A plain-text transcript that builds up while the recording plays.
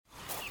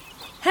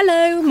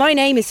Hello, my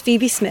name is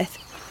Phoebe Smith,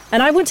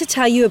 and I want to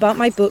tell you about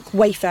my book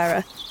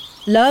Wayfarer,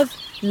 Love,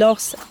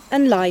 Loss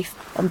and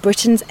Life on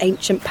Britain's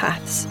Ancient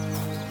Paths.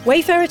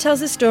 Wayfarer tells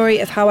the story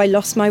of how I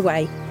lost my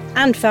way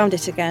and found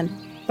it again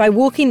by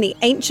walking the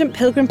ancient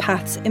pilgrim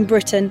paths in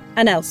Britain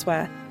and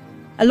elsewhere.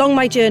 Along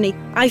my journey,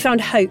 I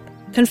found hope,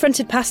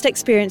 confronted past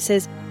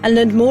experiences and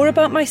learned more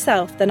about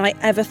myself than I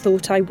ever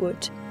thought I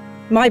would.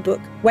 My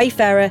book,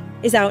 Wayfarer,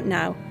 is out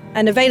now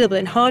and available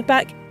in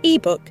hardback,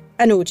 ebook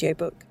and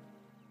audiobook.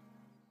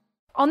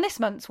 On this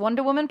month's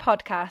Wonder Woman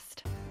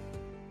podcast.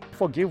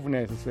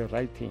 Forgiveness is the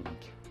right thing.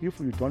 If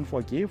you don't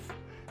forgive,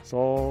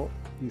 so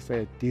it's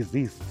a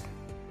disease.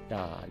 You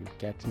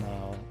get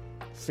now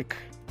sick.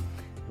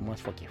 You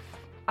must forgive.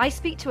 I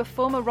speak to a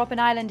former Robben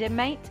Island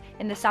inmate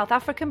in the South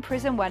African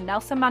prison where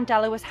Nelson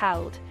Mandela was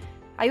held.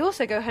 I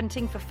also go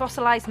hunting for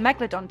fossilised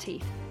megalodon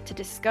teeth to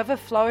discover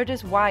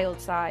Florida's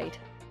wild side.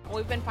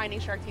 We've been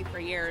finding shark teeth for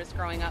years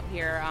growing up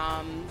here,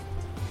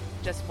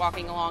 just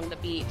walking along the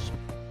beach.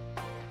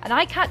 And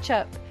I catch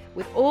up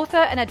with author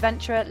and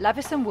adventurer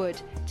Levison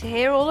Wood to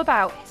hear all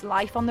about his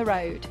life on the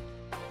road.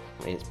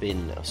 It's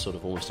been a sort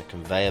of almost a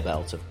conveyor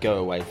belt of go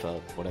away for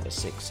whatever,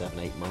 6, 7,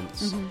 8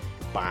 months,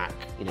 back,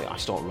 I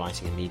start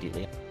writing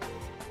immediately.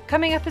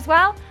 Coming up as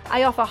well,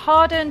 I offer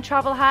hard-earned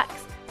travel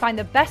hacks, find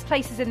the best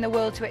places in the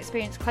world to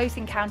experience close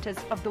encounters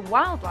of the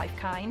wildlife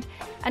kind,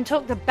 and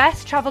talk the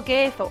best travel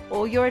gear for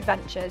all your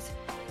adventures.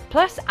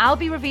 Plus, I'll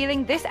be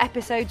revealing this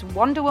episode's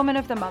Wonder Woman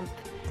of the Month,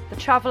 the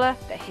traveller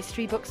that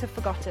history books have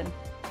forgotten.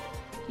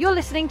 You're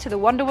listening to the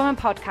Wonder Woman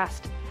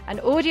podcast,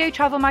 an audio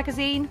travel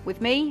magazine with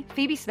me,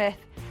 Phoebe Smith,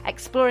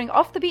 exploring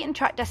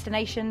off-the-beaten-track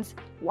destinations,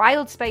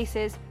 wild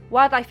spaces,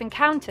 wildlife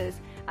encounters,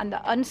 and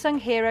the unsung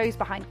heroes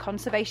behind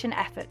conservation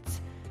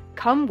efforts.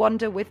 Come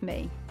wander with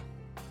me.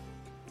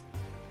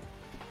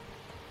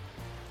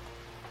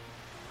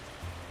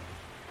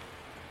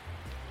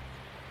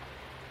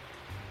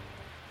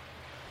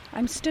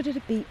 I'm stood at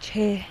a beach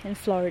here in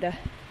Florida,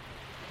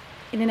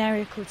 in an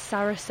area called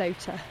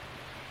Sarasota.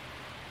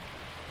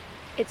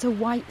 It's a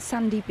white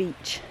sandy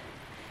beach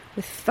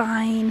with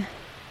fine,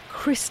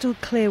 crystal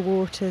clear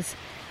waters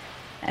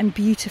and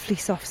beautifully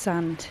soft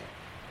sand.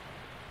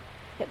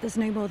 Yet there's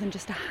no more than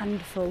just a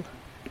handful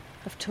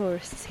of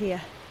tourists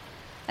here.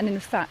 And in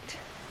fact,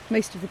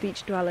 most of the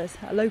beach dwellers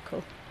are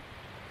local.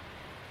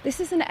 This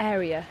is an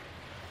area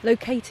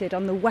located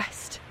on the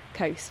west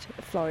coast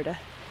of Florida,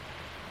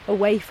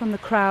 away from the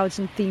crowds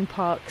and theme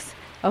parks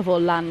of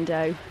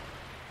Orlando.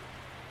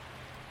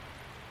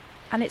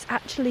 And it's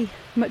actually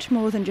much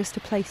more than just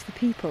a place for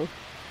people.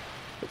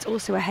 It's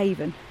also a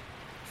haven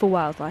for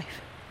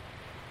wildlife.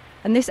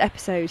 And this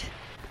episode,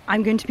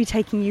 I'm going to be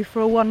taking you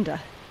for a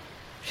wander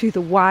through the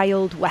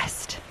wild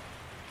west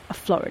of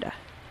Florida.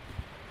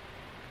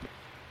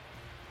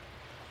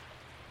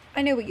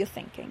 I know what you're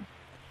thinking.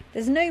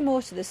 There's no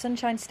more to the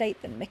Sunshine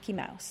State than Mickey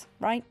Mouse,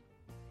 right?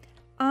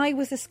 I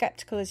was as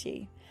sceptical as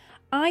you.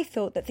 I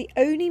thought that the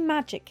only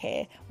magic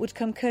here would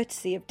come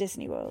courtesy of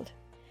Disney World.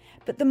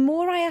 But the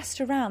more I asked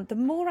around, the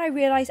more I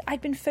realised I'd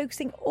been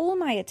focusing all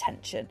my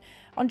attention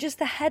on just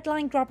the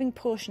headline-grabbing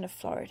portion of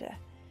Florida.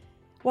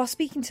 While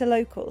speaking to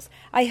locals,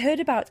 I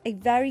heard about a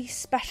very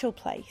special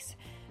place,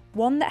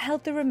 one that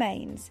held the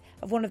remains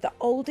of one of the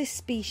oldest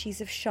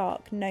species of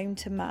shark known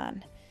to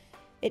man.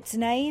 Its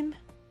name?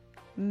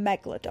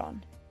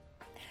 Megalodon.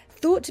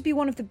 Thought to be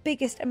one of the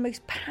biggest and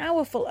most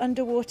powerful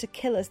underwater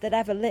killers that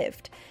ever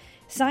lived,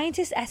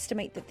 scientists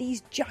estimate that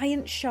these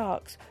giant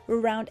sharks were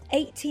around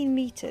 18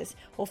 metres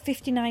or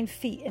 59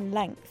 feet in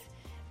length.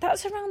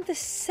 That's around the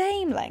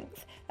same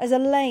length as a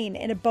lane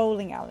in a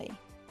bowling alley.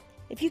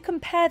 If you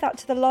compare that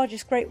to the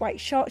largest great white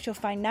sharks you'll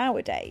find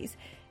nowadays,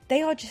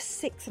 they are just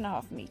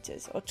 6.5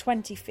 metres or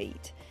 20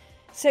 feet.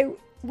 So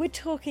we're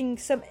talking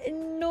some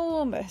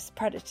enormous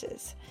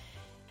predators.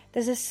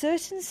 There's a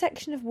certain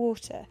section of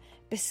water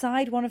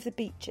beside one of the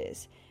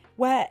beaches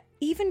where,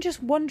 even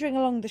just wandering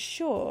along the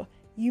shore,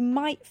 you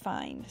might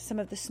find some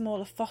of the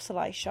smaller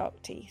fossilised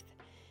shark teeth.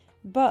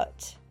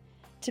 But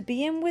to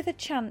be in with a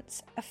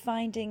chance of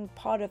finding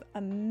part of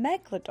a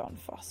megalodon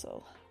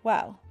fossil,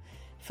 well,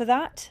 for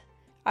that,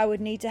 I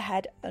would need to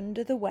head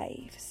under the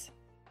waves.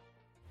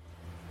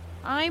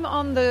 I'm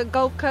on the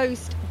Gold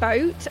Coast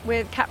boat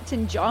with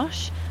Captain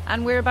Josh,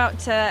 and we're about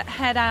to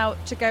head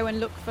out to go and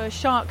look for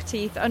shark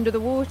teeth under the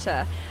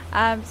water.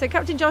 So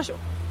Captain Josh,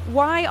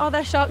 why are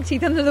there shark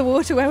teeth under the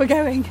water where we're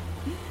going?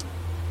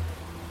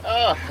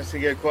 Oh, that's a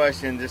good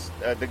question. Just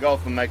the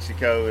Gulf of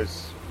Mexico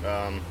is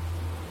a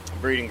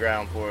breeding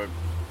ground for a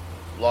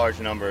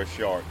large number of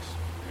sharks.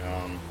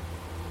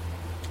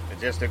 It's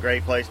just a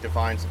great place to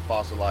find some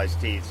fossilized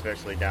teeth,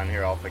 especially down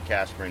here off of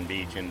Casperin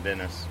Beach in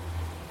Venice.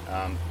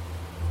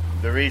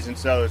 The reason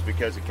so is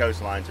because the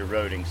coastline's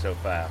eroding so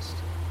fast.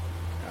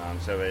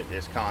 So it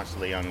is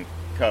constantly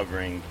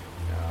uncovering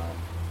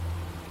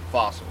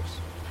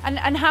fossils.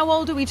 And how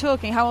old are we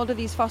talking? How old are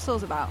these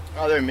fossils about?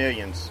 Oh, they're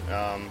millions.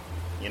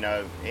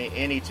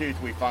 Any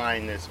tooth we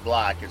find that's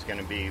black is going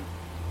to be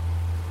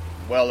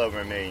well over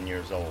 1 million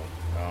years old.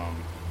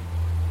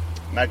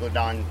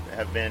 Megalodon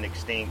have been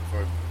extinct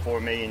for 4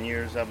 million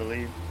years, I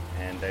believe,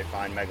 and they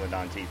find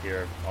megalodon teeth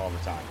here all the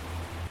time.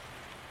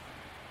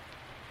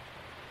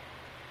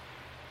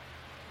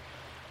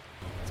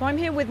 So I'm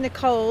here with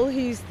Nicole,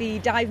 who's the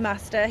dive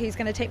master, who's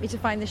going to take me to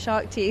find the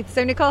shark teeth.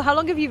 So Nicole, how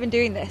long have you been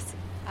doing this?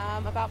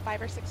 About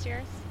 5 or 6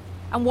 years.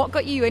 And what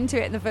got you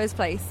into it in the first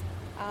place?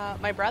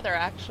 My brother,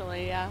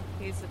 actually, yeah.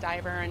 He's a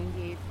diver, and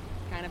he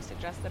kind of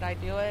suggested I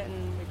do it,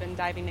 and we've been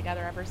diving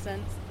together ever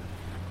since.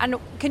 And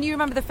can you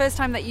remember the first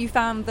time that you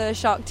found the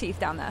shark teeth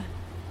down there?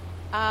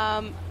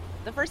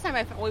 The first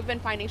time we've been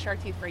finding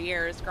shark teeth for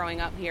years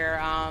growing up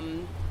here,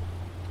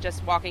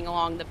 just walking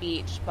along the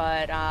beach.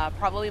 But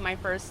probably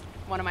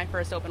one of my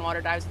first open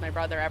water dives with my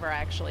brother ever, I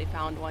actually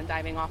found one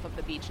diving off of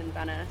the beach in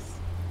Venice.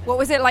 What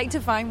was it like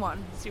to find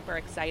one? Super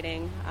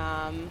exciting.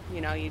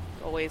 You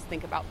always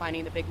think about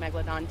finding the big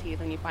megalodon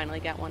teeth, and you finally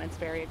get one. It's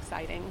very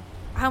exciting.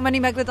 How many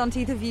megalodon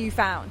teeth have you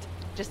found?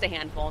 Just a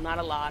handful, not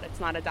a lot. It's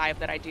not a dive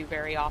that I do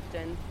very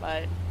often,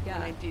 but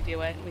when I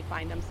do it, we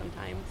find them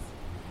sometimes.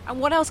 And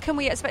what else can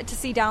we expect to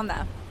see down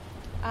there?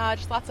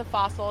 Just lots of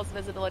fossils.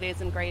 Visibility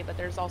isn't great, but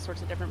there's all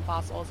sorts of different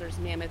fossils. There's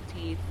mammoth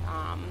teeth,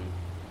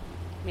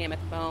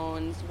 mammoth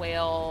bones,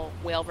 whale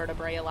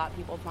vertebrae a lot of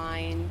people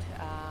find,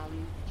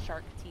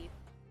 shark teeth.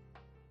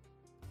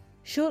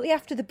 Shortly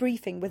after the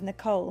briefing with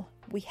Nicole,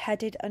 we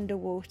headed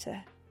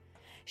underwater.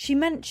 She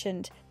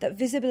mentioned that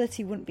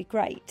visibility wouldn't be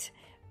great,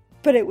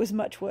 but it was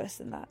much worse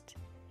than that.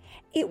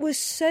 It was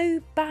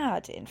so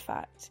bad, in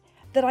fact,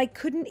 that I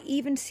couldn't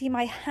even see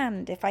my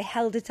hand if I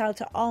held it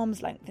out at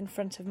arm's length in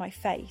front of my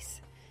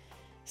face.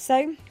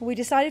 So we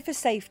decided for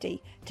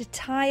safety to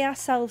tie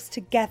ourselves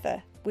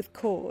together with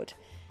cord,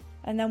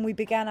 and then we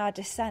began our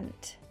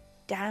descent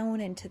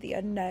down into the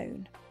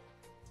unknown.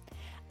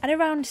 At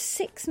around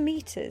 6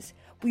 metres,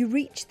 we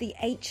reached the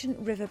ancient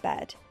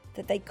riverbed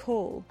that they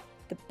call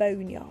the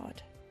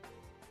Boneyard.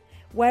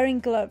 Wearing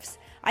gloves,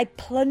 I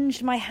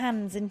plunged my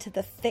hands into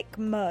the thick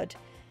mud,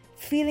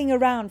 feeling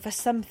around for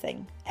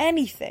something,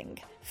 anything,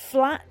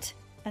 flat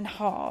and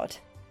hard.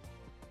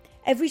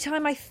 Every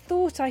time I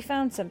thought I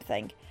found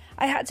something,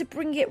 I had to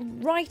bring it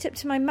right up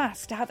to my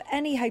mask to have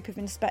any hope of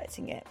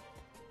inspecting it.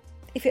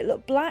 If it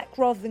looked black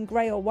rather than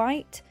grey or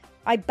white,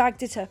 I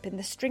bagged it up in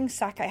the string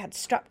sack I had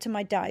strapped to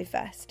my dive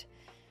vest.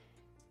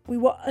 We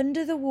were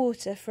under the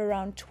water for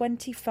around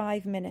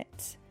 25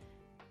 minutes.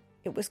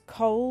 It was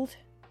cold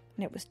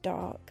and it was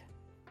dark.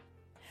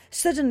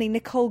 Suddenly,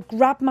 Nicole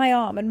grabbed my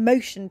arm and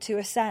motioned to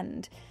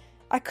ascend.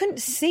 I couldn't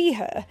see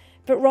her,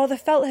 but rather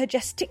felt her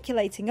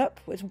gesticulating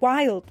upwards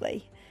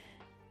wildly.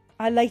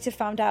 I later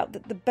found out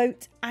that the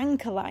boat's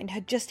anchor line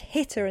had just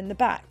hit her in the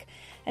back,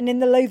 and in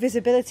the low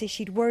visibility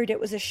she'd worried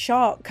it was a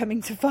shark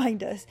coming to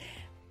find us,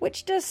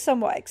 which does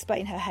somewhat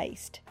explain her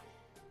haste.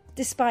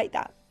 Despite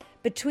that,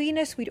 between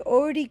us we'd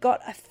already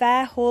got a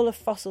fair haul of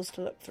fossils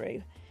to look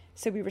through,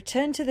 so we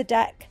returned to the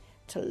deck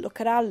to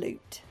look at our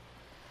loot.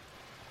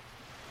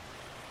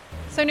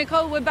 So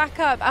Nicole, we're back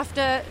up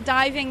after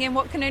diving in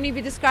what can only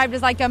be described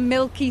as like a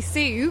milky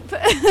soup.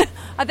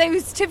 Are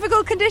those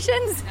typical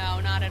conditions? No,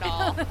 not at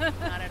all.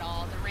 Not at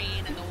all. The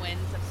rain and the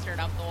winds have stirred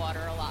up the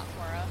water a lot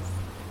for us.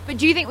 But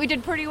do you think we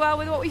did pretty well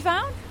with what we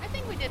found? I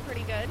think we did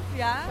pretty good.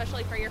 Yeah.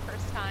 Especially for your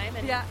first time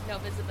and no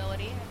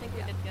visibility. I think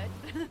we did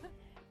good.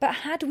 But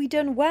had we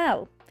done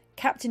well?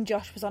 Captain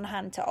Josh was on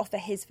hand to offer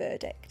his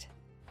verdict.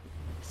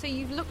 So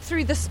you've looked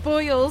through the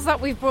spoils that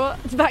we've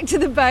brought back to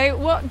the boat.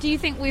 What do you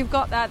think we've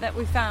got there that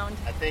we found?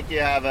 I think you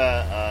have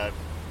a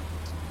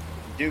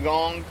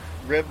dugong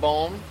rib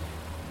bone,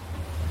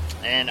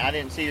 and I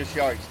didn't see a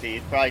shark's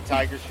teeth. Probably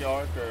tiger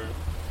shark or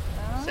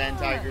sand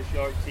tiger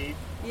shark teeth.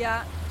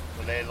 Yeah.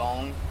 Were they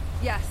long?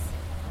 Yes.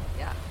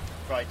 Yeah.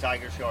 Probably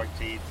tiger shark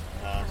teeth.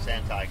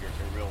 Sand tigers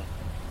are real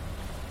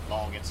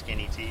long and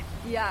skinny teeth.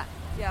 Yeah.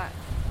 Yeah.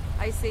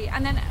 I see.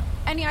 And then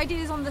any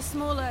ideas on the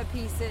smaller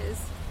pieces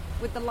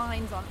with the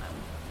lines on them?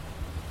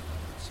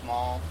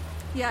 Small.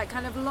 Yeah,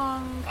 kind of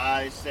long.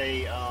 I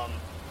say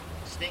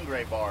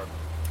stingray barb.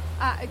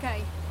 Ah,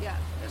 okay. Yeah.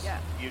 It's yeah.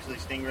 usually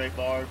stingray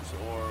barbs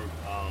or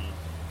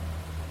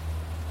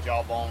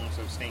jawbones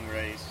of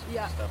stingrays.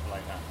 Yeah. Stuff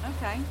like that.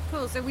 Okay,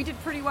 cool. So we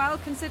did pretty well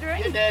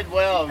considering. You did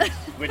well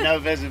with no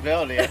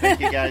visibility. I think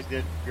you guys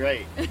did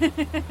great.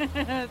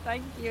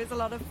 Thank you. It was a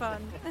lot of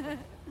fun.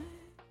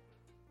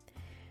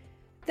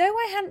 Though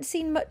I hadn't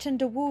seen much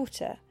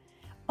underwater,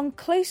 on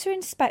closer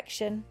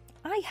inspection,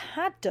 I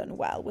had done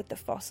well with the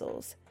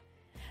fossils.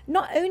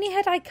 Not only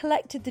had I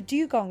collected the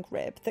dugong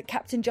rib that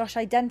Captain Josh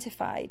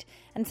identified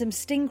and some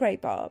stingray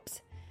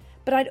barbs,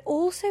 but I'd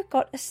also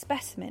got a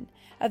specimen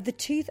of the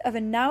tooth of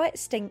a now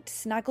extinct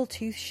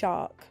snaggletooth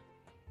shark.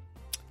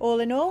 All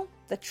in all,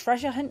 the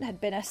treasure hunt had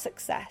been a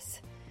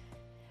success.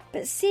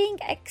 But seeing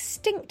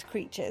extinct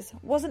creatures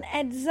wasn't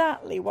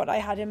exactly what I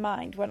had in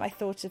mind when I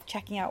thought of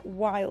checking out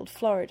wild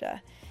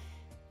Florida.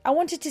 I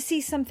wanted to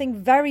see something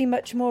very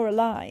much more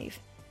alive.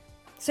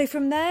 So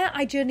from there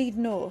I journeyed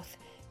north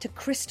to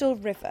Crystal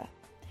River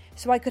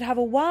so I could have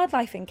a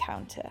wildlife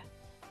encounter,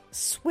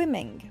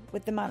 swimming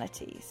with the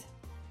manatees.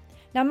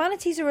 Now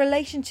manatees are a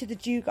relation to the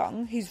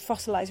dugong, whose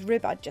fossilised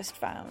rib I'd just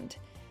found.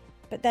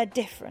 but they're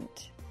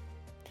different.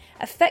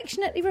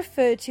 Affectionately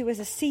referred to as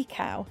a sea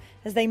cow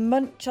as they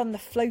munch on the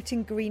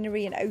floating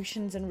greenery in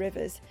oceans and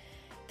rivers,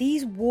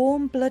 these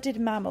warm-blooded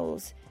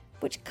mammals,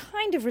 which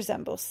kind of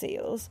resemble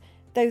seals,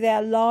 though they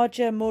are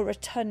larger, more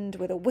rotund,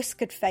 with a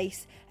whiskered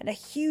face and a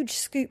huge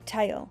scooped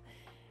tail,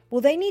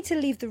 well, they need to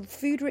leave the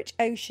food-rich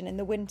ocean in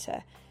the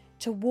winter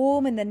to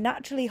warm in the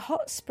naturally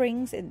hot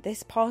springs in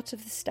this part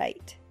of the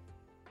state.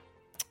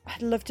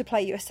 I'd love to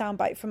play you a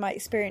soundbite from my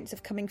experience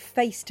of coming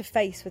face to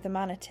face with a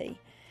manatee.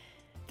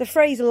 The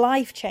phrase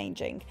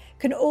life-changing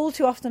can all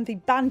too often be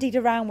bandied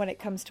around when it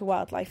comes to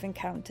wildlife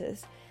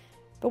encounters,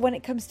 but when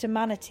it comes to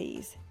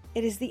manatees,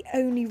 it is the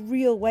only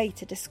real way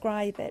to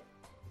describe it.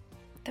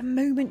 The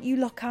moment you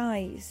lock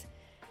eyes,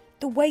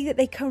 the way that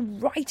they come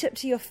right up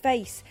to your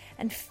face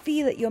and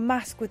feel at your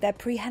mask with their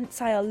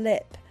prehensile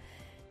lip,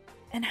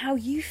 and how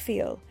you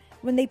feel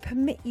when they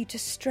permit you to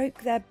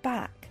stroke their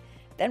back,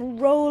 then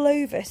roll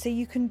over so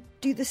you can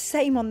do the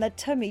same on their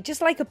tummy,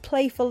 just like a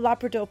playful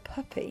Labrador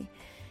puppy.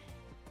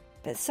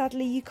 But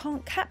sadly, you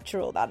can't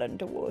capture all that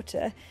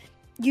underwater.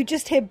 You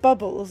just hear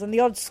bubbles and the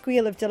odd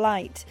squeal of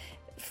delight.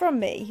 From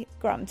me,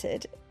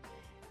 granted.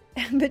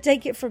 But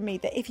take it from me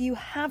that if you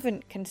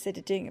haven't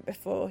considered doing it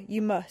before,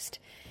 you must.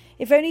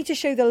 If only to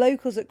show the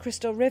locals at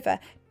Crystal River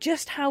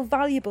just how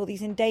valuable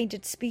these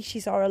endangered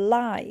species are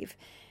alive.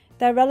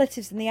 Their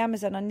relatives in the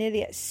Amazon are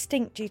nearly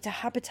extinct due to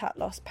habitat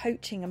loss,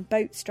 poaching and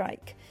boat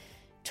strike.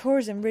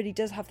 Tourism really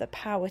does have the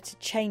power to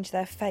change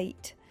their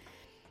fate.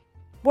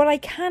 What I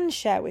can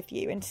share with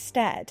you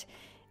instead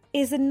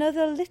is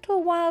another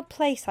little wild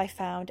place I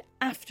found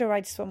after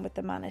I'd swum with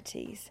the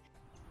manatees.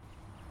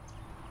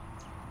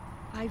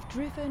 I've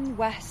driven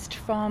west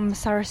from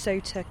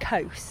Sarasota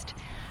coast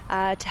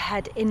to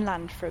head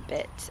inland for a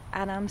bit,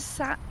 and I'm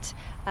sat,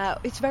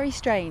 it's very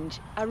strange,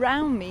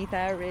 around me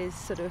there is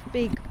sort of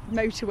big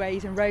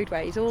motorways and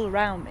roadways all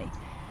around me,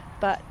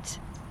 but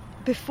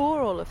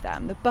before all of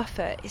them, the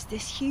buffer is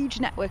this huge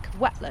network of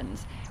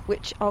wetlands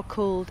which are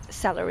called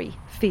celery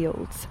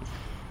fields.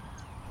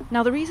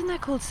 Now, the reason they're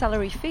called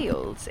celery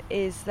fields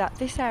is that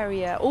this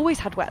area always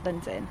had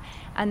wetlands in,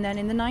 and then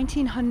in the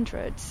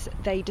 1900s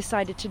they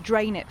decided to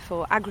drain it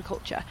for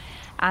agriculture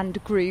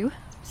and grew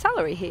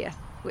celery here,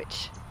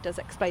 which does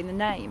explain the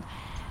name.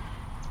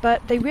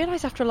 But they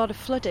realised after a lot of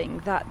flooding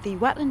that the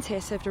wetlands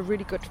here served a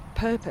really good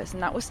purpose,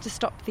 and that was to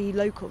stop the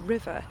local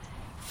river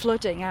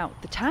flooding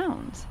out the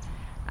towns.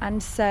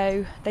 And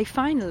so they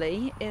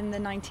finally, in the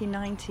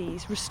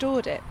 1990s,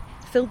 restored it,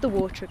 filled the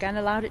water again,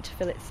 allowed it to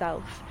fill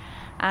itself.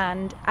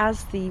 And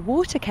as the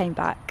water came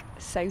back,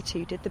 so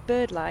too did the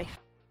bird life.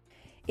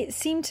 It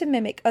seemed to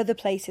mimic other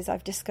places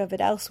I've discovered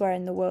elsewhere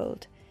in the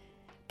world.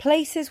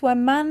 Places where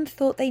man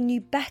thought they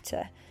knew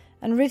better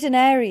and rid an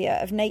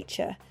area of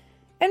nature,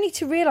 only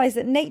to realise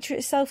that nature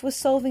itself was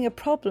solving a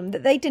problem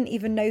that they didn't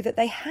even know that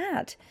they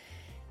had.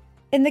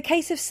 In the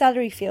case of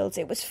celery fields,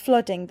 it was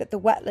flooding that the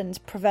wetlands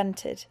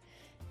prevented.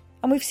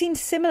 And we've seen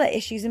similar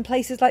issues in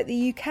places like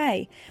the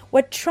UK,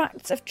 where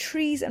tracts of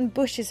trees and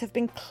bushes have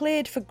been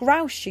cleared for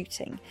grouse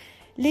shooting,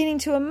 leading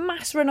to a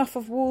mass runoff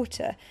of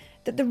water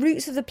that the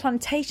roots of the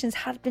plantations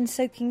had been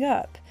soaking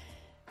up,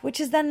 which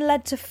has then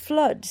led to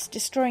floods,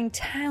 destroying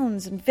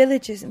towns and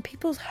villages and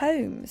people's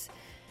homes.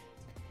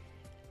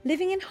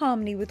 Living in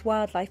harmony with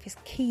wildlife is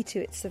key to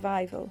its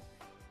survival.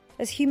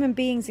 As human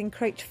beings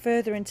encroach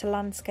further into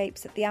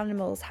landscapes that the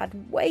animals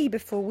had way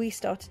before we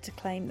started to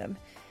claim them,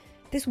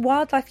 this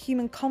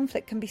wildlife-human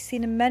conflict can be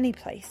seen in many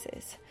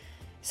places,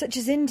 such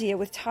as India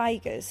with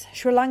tigers,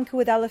 Sri Lanka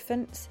with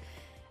elephants,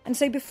 and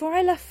so before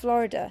I left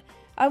Florida,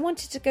 I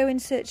wanted to go in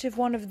search of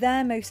one of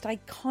their most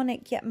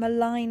iconic yet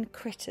maligned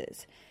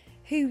critters,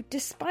 who,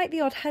 despite the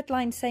odd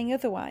headlines saying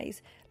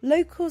otherwise,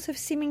 locals have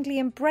seemingly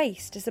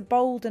embraced as a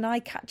bold and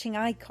eye-catching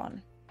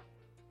icon.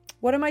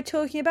 What am I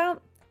talking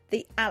about?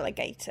 The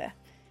alligator.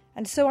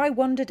 And so I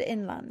wandered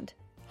inland,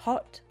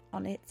 hot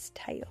on its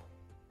tail.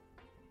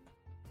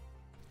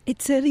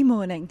 It's early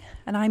morning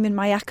and I'm in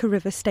Myakka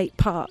River State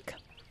Park.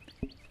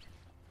 You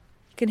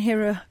can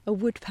hear a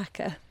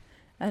woodpecker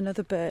and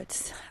other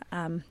birds.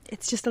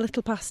 It's just a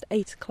little past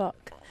 8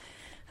 o'clock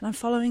and I'm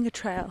following a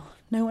trail.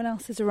 No one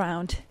else is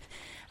around.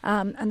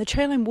 And the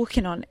trail I'm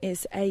walking on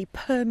is a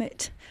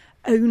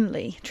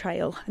permit-only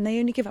trail, and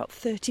they only give out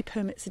 30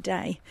 permits a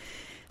day.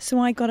 So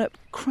I got up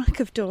crack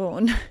of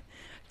dawn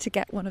to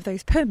get one of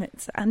those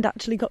permits and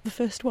actually got the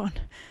first one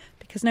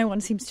because no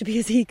one seems to be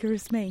as eager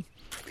as me.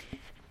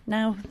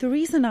 Now, the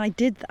reason I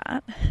did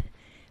that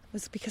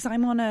was because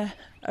I'm on a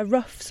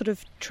rough sort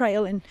of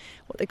trail in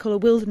what they call a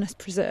wilderness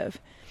preserve,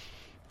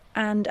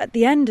 and at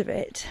the end of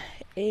it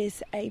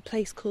is a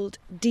place called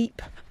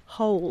Deep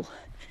Hole.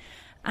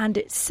 And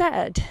it's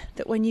said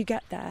that when you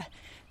get there,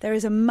 there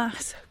is a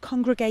mass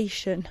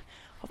congregation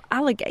of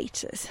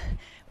alligators,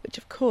 which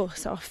of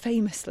course are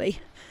famously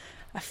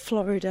a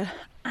Florida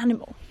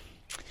animal.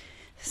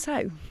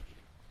 So,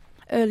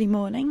 early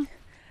morning,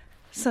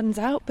 sun's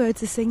out,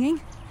 birds are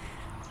singing.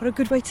 What a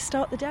good way to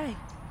start the day.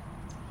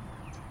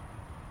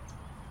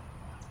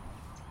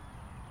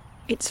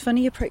 It's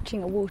funny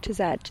approaching a water's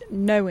edge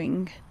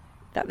knowing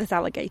that there's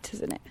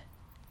alligators in it.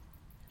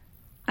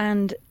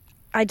 And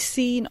I'd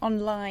seen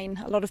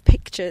online a lot of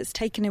pictures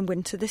taken in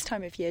winter, this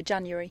time of year,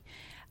 January,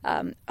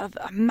 of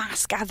a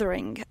mass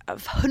gathering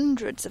of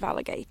hundreds of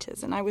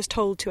alligators, and I was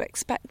told to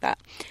expect that.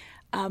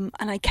 And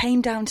I came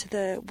down to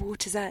the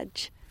water's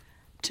edge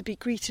to be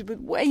greeted with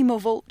way more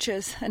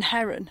vultures and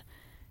heron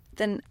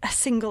than a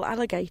single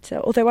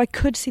alligator, although I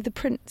could see the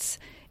prints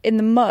in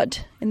the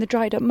mud, in the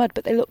dried up mud,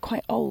 but they looked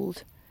quite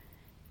old.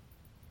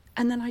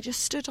 And then I just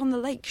stood on the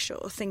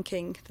lakeshore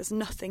thinking, there's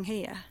nothing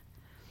here.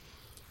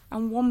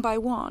 And one by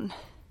one,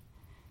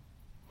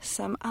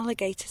 some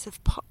alligators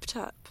have popped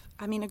up.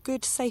 I mean, a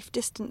good safe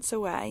distance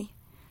away,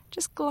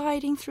 just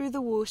gliding through the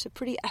water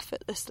pretty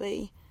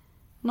effortlessly,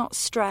 not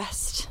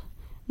stressed,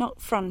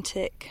 not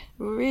frantic,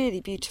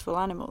 really beautiful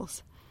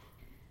animals.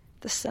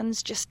 The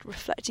sun's just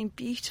reflecting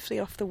beautifully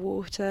off the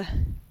water.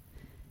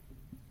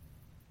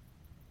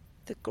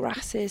 The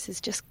grasses is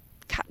just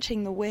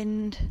catching the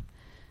wind.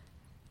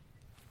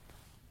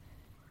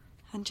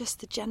 And just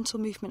the gentle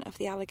movement of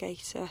the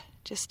alligator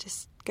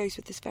just goes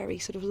with this very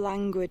sort of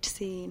languid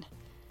scene.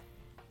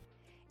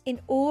 In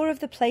awe of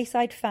the place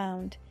I'd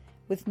found,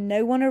 with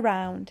no one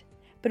around,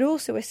 but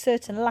also a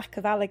certain lack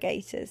of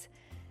alligators,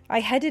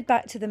 I headed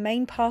back to the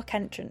main park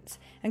entrance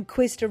and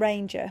quizzed a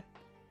ranger.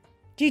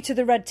 Due to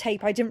the red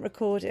tape, I didn't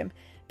record him,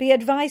 but he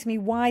advised me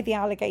why the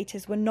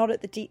alligators were not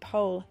at the deep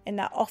hole in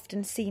their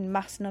often seen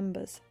mass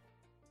numbers.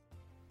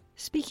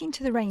 Speaking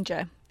to the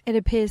ranger, it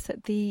appears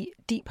that the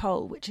deep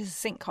hole, which is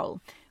a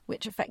sinkhole,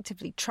 which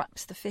effectively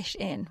traps the fish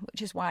in,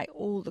 which is why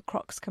all the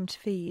crocs come to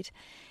feed,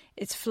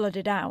 it's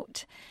flooded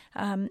out.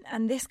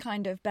 And this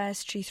kind of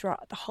bears true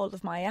throughout the whole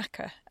of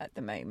Myakka at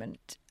the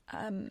moment.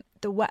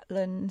 The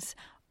wetlands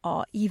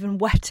are even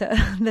wetter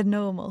than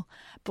normal.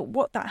 But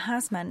what that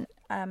has meant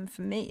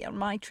for me on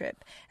my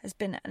trip has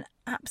been an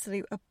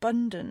absolute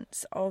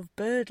abundance of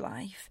bird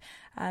life.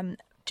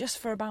 Just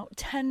for about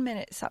 10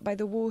 minutes sat by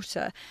the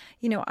water,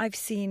 you know, I've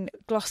seen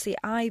glossy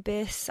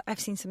ibis, I've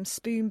seen some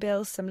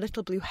spoonbills, some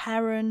little blue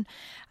heron,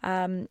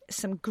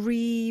 some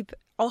grebe,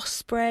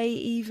 osprey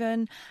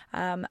even.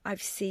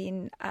 I've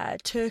seen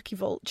turkey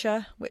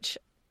vulture, which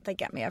they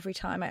get me every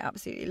time. I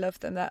absolutely love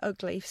them. They're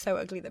ugly, so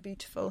ugly they're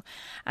beautiful.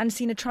 And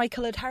seen a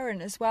tricoloured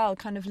heron as well,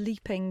 kind of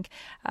leaping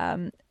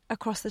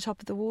across the top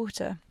of the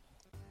water.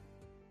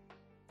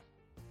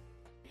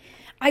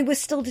 I was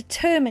still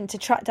determined to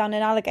track down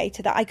an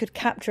alligator that I could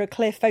capture a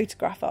clear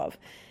photograph of.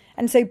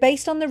 And so,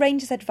 based on the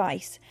ranger's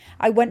advice,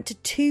 I went to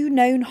 2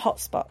 known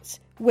hotspots,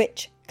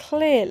 which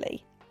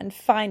clearly and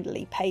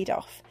finally paid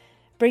off,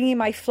 bringing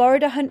my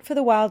Florida hunt for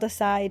the wilder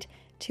side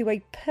to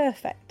a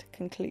perfect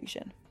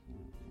conclusion.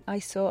 I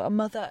saw a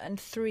mother and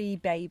 3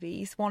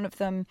 babies. One of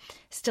them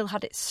still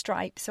had its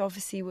stripes, so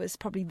obviously was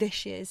probably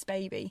this year's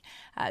baby.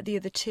 The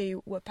other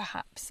 2 were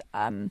perhaps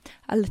a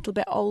little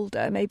bit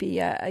older, maybe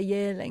a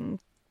yearling.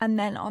 And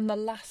then on the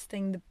last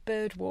thing, the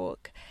bird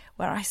walk,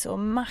 where I saw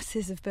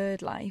masses of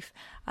bird life,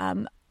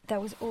 there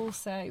was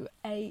also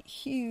a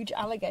huge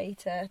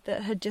alligator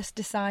that had just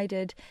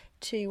decided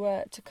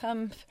to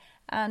come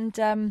and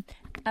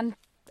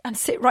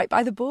sit right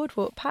by the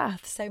boardwalk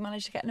path. So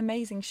managed to get an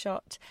amazing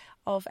shot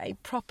of a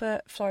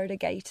proper Florida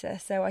gator.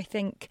 So I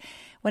think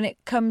when it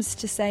comes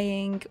to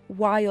saying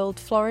wild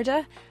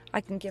Florida, I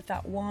can give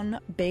that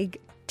one big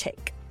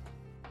tick.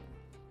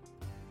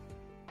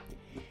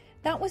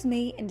 That was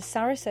me in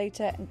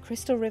Sarasota and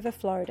Crystal River,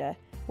 Florida,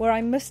 where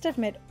I must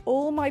admit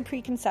all my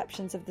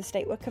preconceptions of the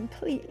state were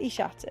completely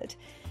shattered.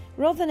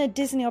 Rather than a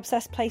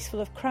Disney-obsessed place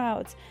full of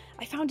crowds,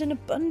 I found an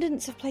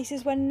abundance of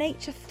places where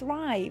nature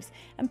thrives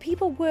and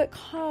people work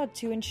hard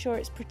to ensure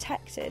it's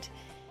protected.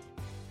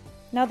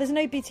 Now, there's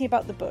no beating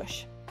about the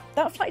bush.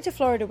 That flight to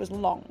Florida was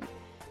long,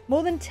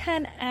 more than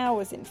 10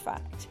 hours in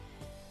fact.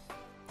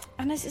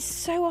 And as is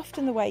so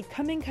often the way,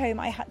 coming home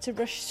I had to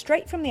rush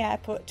straight from the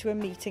airport to a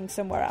meeting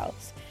somewhere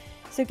else.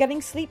 So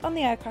getting sleep on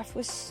the aircraft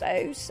was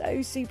so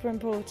super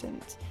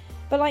important.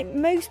 But like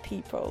most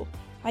people,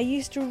 I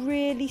used to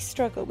really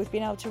struggle with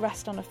being able to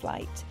rest on a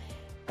flight.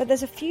 But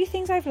there's a few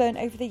things I've learned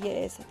over the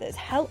years that has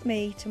helped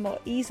me to more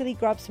easily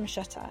grab some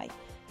shut-eye.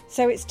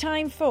 So it's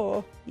time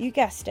for, you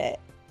guessed it,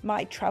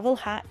 my travel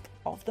hack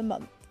of the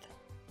month.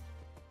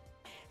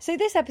 So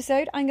this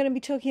episode, I'm going to be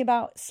talking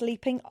about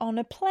sleeping on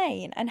a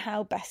plane and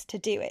how best to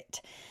do it.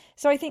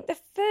 So I think the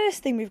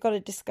first thing we've got to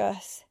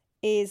discuss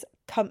is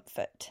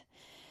comfort.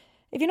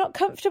 If you're not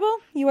comfortable,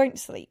 you won't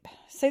sleep.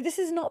 So this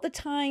is not the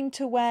time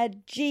to wear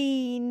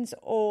jeans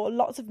or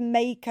lots of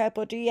makeup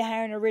or do your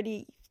hair in a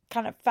really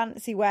kind of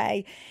fancy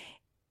way.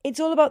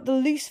 It's all about the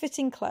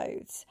loose-fitting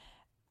clothes.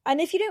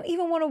 And if you don't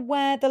even want to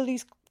wear the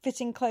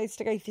loose-fitting clothes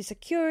to go through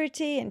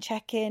security and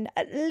check in,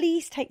 at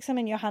least take some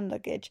in your hand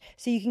luggage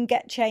so you can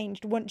get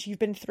changed once you've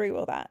been through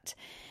all that.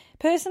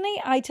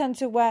 Personally, I tend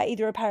to wear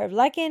either a pair of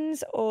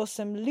leggings or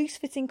some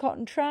loose-fitting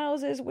cotton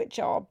trousers, which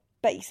are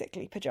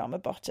basically pyjama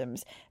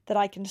bottoms that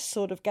I can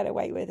sort of get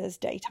away with as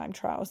daytime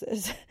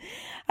trousers.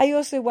 I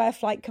also wear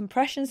flight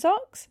compression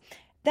socks.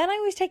 Then I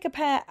always take a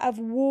pair of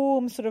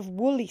warm sort of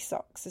woolly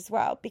socks as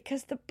well,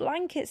 because the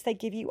blankets they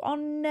give you are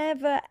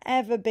never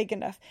ever big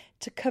enough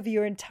to cover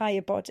your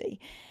entire body.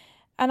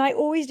 And I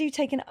always do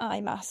take an eye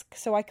mask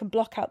so I can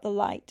block out the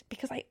light,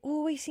 because I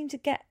always seem to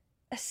get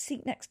a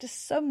seat next to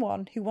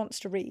someone who wants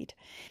to read.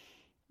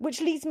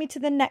 Which leads me to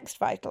the next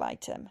vital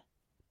item,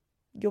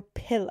 your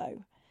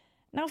pillow.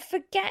 Now,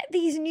 forget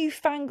these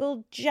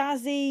newfangled,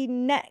 jazzy,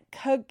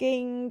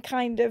 neck-hugging,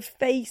 kind of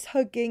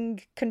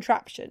face-hugging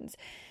contraptions.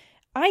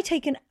 I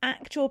take an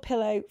actual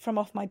pillow from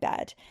off my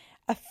bed,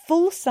 a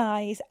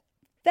full-size,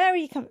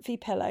 very comfy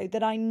pillow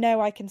that I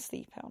know I can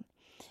sleep on.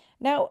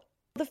 Now,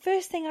 the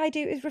first thing I do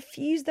is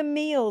refuse the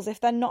meals if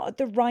they're not at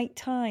the right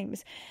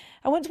times.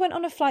 I once went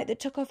on a flight that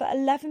took off at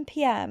 11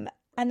 p.m.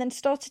 and then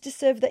started to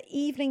serve the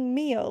evening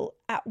meal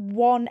at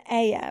 1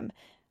 a.m.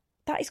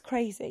 That is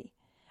crazy.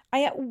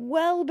 I ate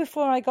well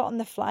before I got on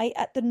the flight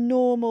at the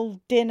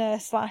normal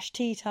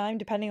dinner/tea time,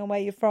 depending on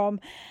where you're from.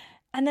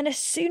 And then as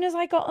soon as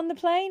I got on the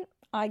plane,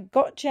 I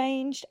got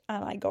changed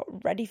and I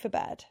got ready for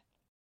bed.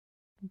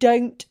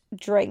 Don't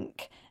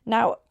drink.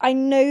 Now, I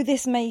know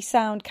this may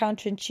sound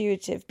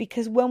counterintuitive,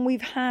 because when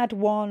we've had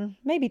 1,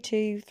 maybe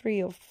 2,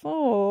 3 or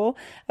 4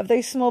 of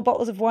those small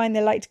bottles of wine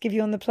they like to give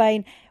you on the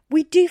plane,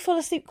 we do fall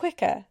asleep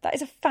quicker. That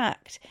is a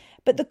fact.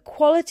 But the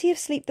quality of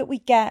sleep that we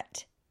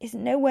get is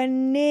nowhere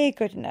near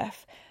good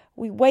enough.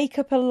 We wake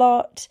up a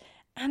lot,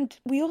 and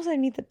we also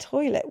need the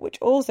toilet, which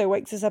also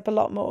wakes us up a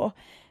lot more.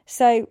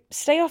 So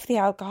stay off the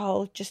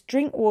alcohol, just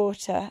drink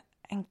water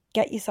and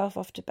get yourself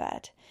off to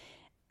bed.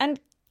 And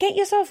get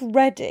yourself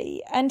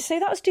ready. And so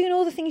that's doing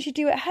all the things you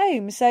do at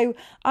home. So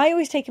I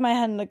always take in my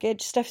hand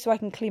luggage stuff so I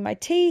can clean my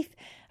teeth,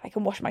 I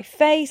can wash my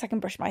face, I can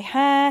brush my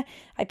hair,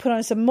 I put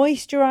on some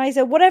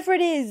moisturiser, whatever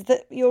it is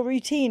that your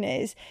routine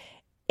is.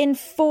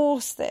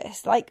 Enforce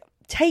this. Like,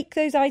 take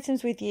those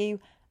items with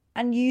you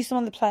and use them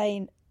on the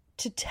plane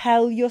to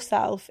tell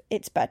yourself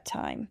it's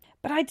bedtime.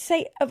 But I'd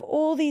say of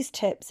all these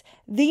tips,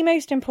 the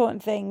most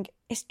important thing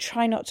is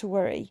try not to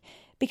worry.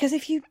 Because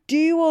if you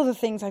do all the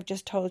things I've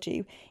just told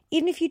you,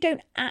 even if you don't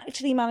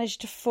actually manage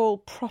to fall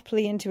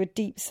properly into a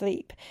deep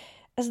sleep,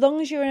 as long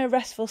as you're in a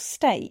restful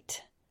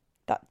state,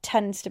 that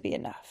tends to be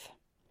enough.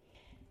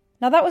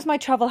 Now, that was my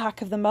travel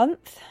hack of the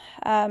month.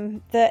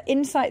 The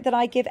insight that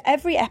I give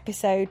every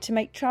episode to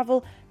make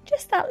travel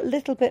just that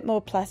little bit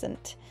more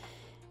pleasant.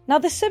 Now,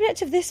 the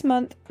subject of this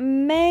month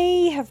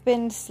may have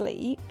been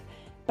sleep,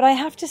 but I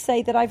have to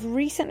say that I've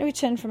recently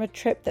returned from a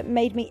trip that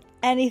made me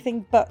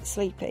anything but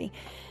sleepy.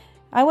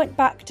 I went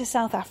back to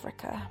South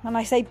Africa, and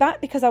I say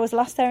back because I was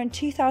last there in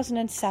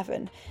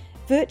 2007,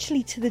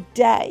 virtually to the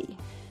day.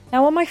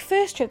 Now, on my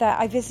first trip there,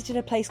 I visited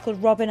a place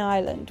called Robben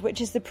Island,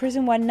 which is the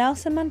prison where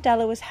Nelson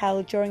Mandela was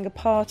held during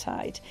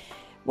apartheid,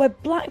 where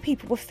black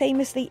people were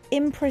famously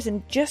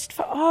imprisoned just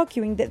for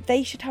arguing that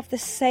they should have the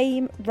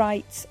same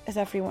rights as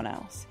everyone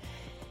else.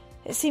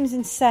 It seems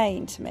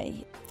insane to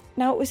me.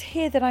 Now, it was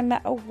here that I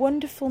met a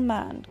wonderful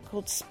man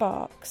called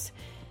Sparks,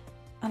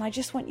 and I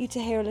just want you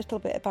to hear a little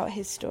bit about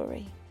his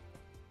story.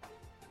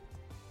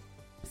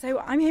 So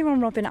I'm here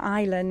on Robben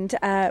Island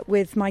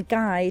with my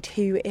guide,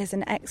 who is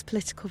an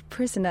ex-political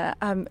prisoner.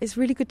 It's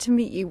really good to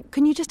meet you.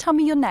 Can you just tell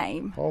me your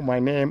name? Oh, my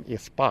name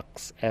is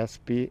Sparks,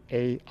 Sparks,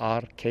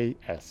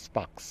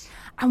 Sparks.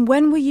 And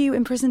when were you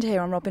imprisoned here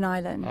on Robben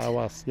Island? I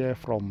was here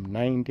from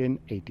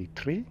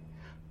 1983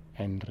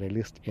 and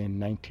released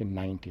in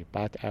 1990,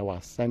 but I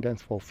was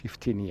sentenced for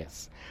 15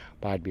 years.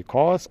 But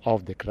because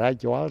of the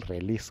gradual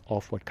release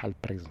of political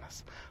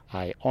prisoners,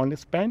 I only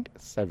spent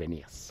 7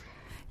 years.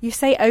 You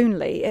say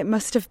only. It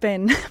must have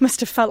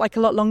felt like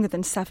a lot longer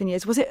than 7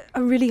 years. Was it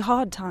a really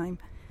hard time?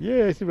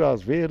 Yes, it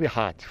was very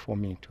hard for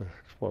me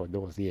for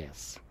those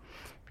years,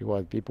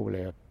 because people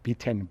were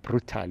beaten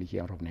brutally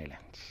here on Robben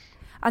Island.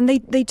 And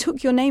they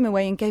took your name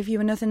away and gave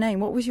you another name.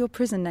 What was your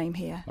prison name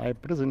here? My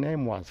prison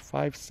name was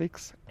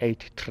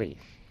 5683.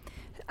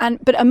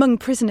 But among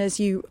prisoners,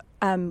 you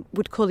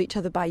would call each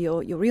other by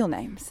your real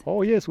names?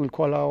 Oh, yes, we'll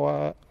call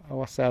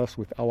ourselves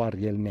with our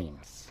real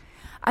names.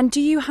 And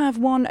do you have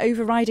one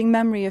overriding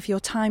memory of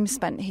your time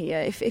spent here?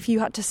 If you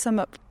had to sum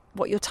up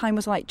what your time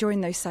was like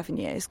during those 7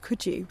 years,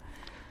 could you?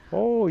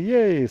 Oh,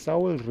 yes, I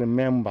will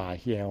remember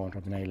here on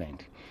Robben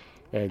Island.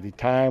 The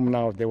time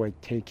now they were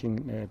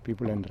taking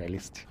people and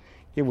released.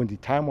 Even the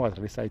time was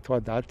released, I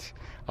thought that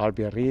I'll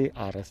be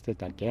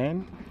re-arrested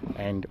again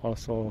and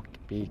also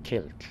be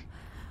killed.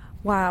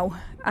 Wow.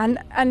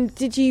 And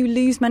did you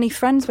lose many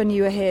friends when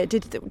you were here?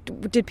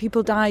 Did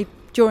people die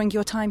during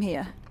your time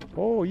here?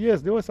 Oh,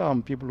 yes, there were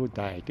some people who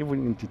died,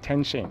 even in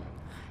detention.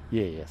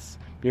 Yes,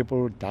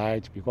 people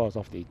died because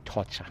of the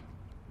torture.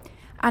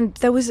 And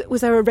was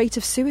there a rate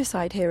of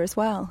suicide here as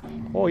well?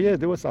 Oh, yes,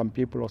 there were some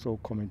people also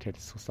committed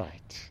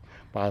suicide.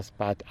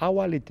 But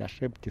our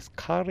leadership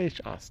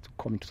discouraged us to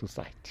commit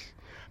suicide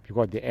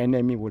because the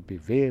enemy would be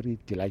very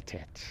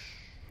delighted.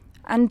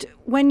 And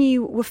when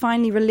you were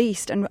finally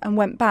released and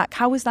went back,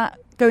 how was that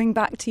going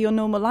back to your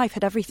normal life?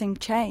 Had everything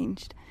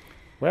changed?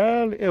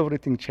 Well,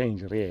 everything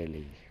changed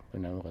really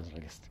when I was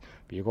released,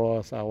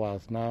 because I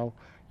was now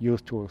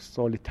used to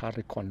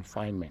solitary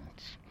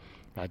confinement.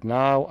 But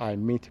now I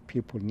meet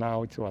people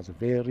now. It was a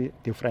very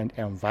different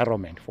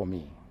environment for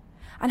me.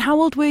 And how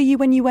old were you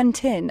when you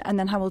went in, and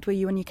then how old were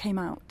you when you came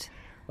out?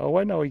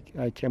 When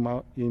I came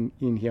out in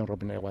here in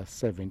Robben, I was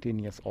 17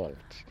 years old.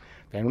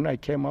 Then when I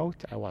came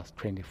out, I was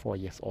 24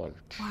 years old.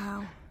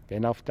 Wow.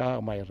 Then after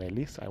my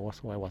release, I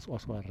was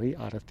also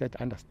rearrested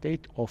under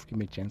state of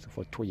emergency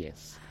for 2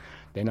 years.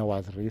 Then I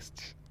was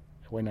released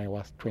when I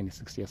was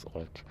 26 years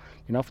old.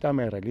 And after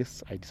my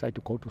release, I decided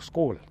to go to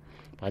school.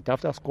 But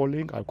after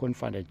schooling, I couldn't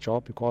find a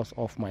job because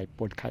of my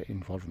political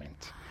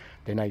involvement.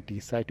 Then I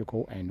decided to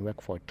go and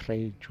work for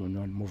trade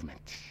union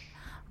movement.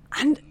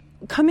 And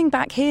coming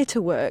back here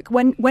to work,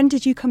 when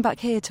did you come back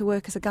here to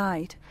work as a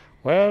guide?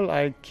 Well,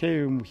 I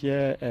came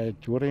here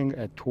during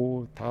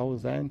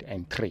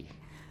 2003.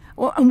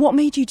 Well, and what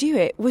made you do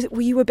it?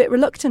 Were you a bit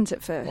reluctant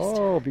at first?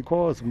 Oh,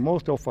 because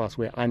most of us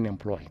were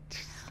unemployed.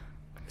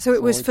 So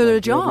it was for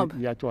a job?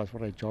 It was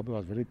for a job. It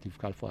was very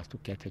difficult for us to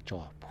get a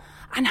job.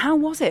 And how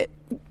was it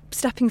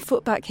stepping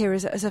foot back here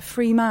as a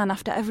free man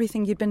after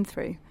everything you'd been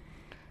through?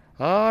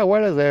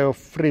 Well, as a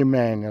free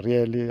man,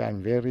 really,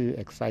 I'm very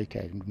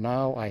excited.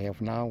 Now I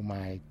have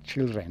my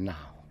children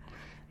now.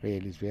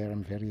 Really,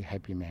 I'm very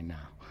happy man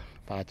now.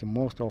 But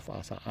most of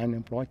us are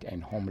unemployed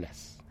and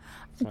homeless.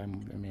 So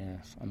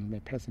I'm a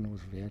person who's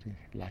very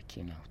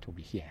lucky now to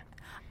be here.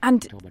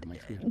 And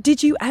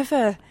did you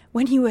ever,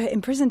 when you were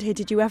imprisoned here,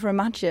 did you ever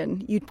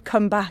imagine you'd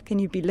come back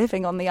and you'd be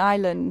living on the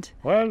island?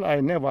 Well, I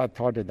never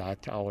thought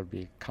that I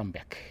would come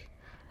back.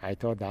 I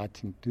thought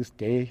that in this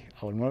day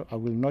I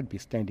will not be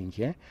standing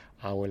here.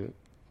 I'll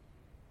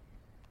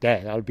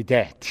be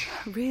dead.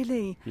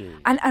 Really? Yeah.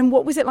 And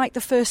what was it like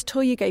the first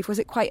tour you gave? Was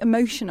it quite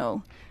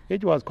emotional?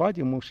 It was quite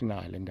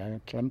emotional,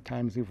 and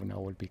sometimes even I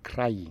will be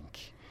crying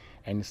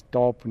and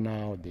stop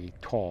now the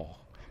tour.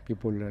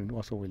 People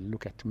also will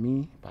look at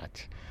me,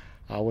 but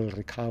I will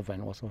recover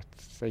and also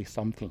say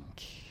something.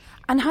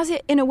 And has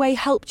it in a way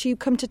helped you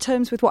come to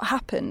terms with what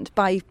happened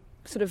by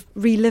sort of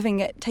reliving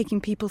it,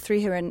 taking people through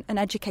here and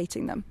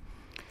educating them?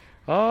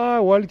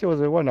 Well, it was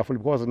wonderful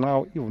because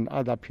now even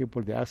other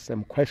people, they ask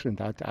some questions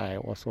that I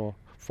also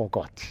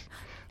forgot.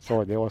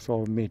 So they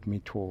also made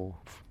me to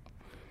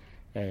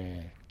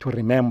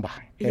remember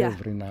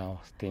every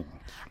now thing.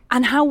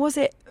 And how was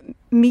it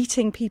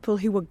meeting people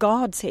who were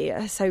guards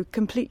here, so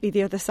completely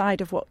the other side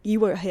of what you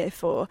were here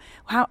for?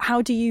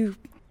 How do you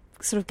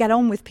sort of get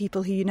on with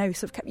people who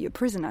sort of kept you a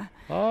prisoner?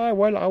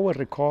 Well, I will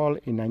recall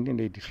in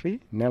 1983,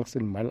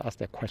 Nelson Mandela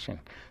asked a question.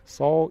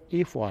 So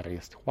if we are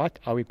arrested, what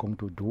are we going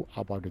to do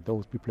about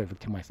those people who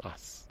victimized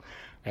us?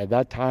 At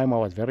that time, I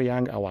was very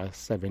young. I was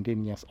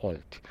 17 years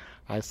old.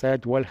 I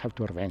said, we'll have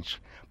to revenge.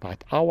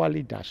 But our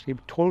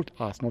leadership told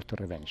us not to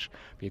revenge.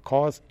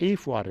 Because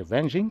if we are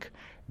revenging,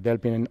 there'll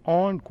be an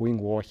ongoing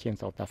war here in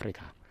South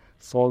Africa.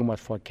 So we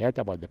must forget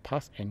about the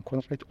past and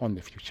concentrate on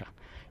the future.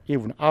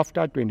 Even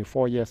after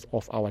 24 years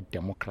of our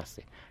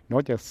democracy,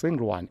 not a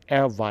single one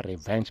ever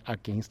revenge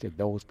against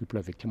those people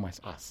who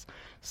victimized us.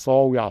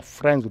 So we are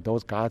friends with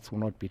those guards who are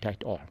not bitter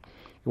at all.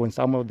 Even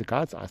some of the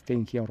guards are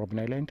staying here on Robben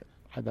Island,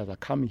 others are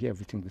coming here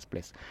visiting this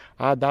place.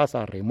 Others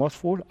are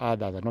remorseful,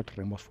 others are not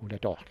remorseful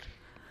at all.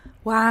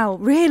 Wow,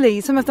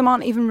 really? Some of them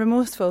aren't even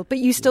remorseful, but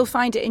you still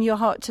find it in your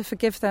heart to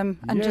forgive them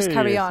and just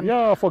carry on?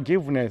 Yeah,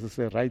 forgiveness is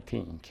the right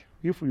thing.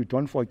 If you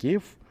don't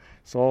forgive,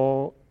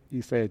 so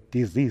it's a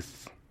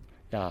disease.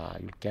 Yeah,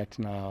 you get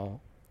now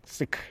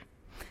sick.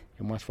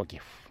 You must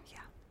forgive. Yeah.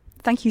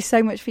 Thank you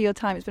so much for your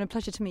time. It's been a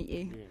pleasure to meet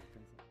you.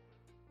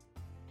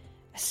 Yeah.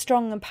 A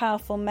strong and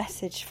powerful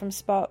message from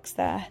Sparks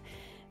there.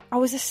 I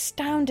was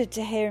astounded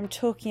to hear him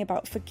talking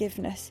about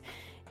forgiveness,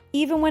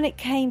 even when it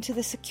came to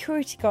the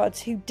security guards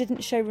who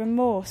didn't show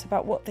remorse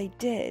about what they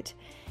did.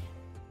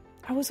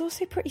 I was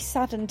also pretty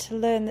saddened to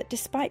learn that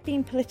despite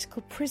being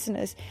political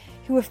prisoners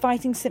who were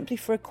fighting simply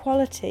for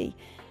equality,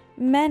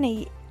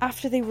 many,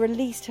 after they were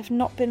released, have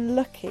not been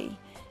lucky.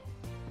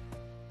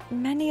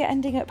 Many are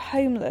ending up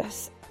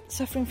homeless,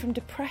 suffering from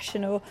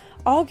depression or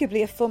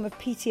arguably a form of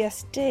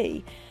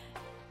PTSD,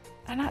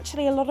 and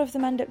actually a lot of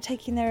them end up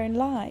taking their own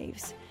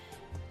lives.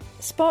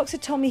 Sparks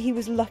had told me he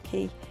was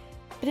lucky,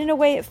 but in a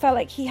way it felt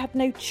like he had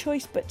no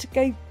choice but to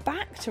go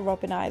back to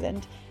Robben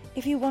Island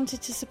if he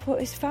wanted to support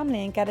his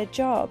family and get a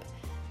job.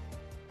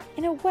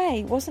 In a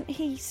way, wasn't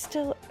he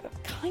still a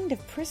kind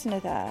of prisoner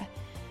there?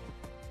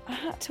 I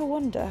had to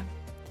wonder,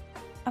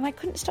 and I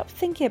couldn't stop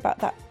thinking about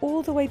that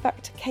all the way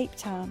back to Cape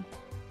Town.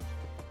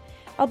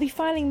 I'll be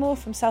filing more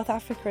from South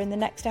Africa in the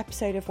next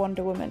episode of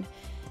Wonder Woman.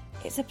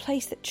 It's a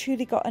place that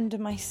truly got under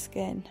my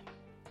skin.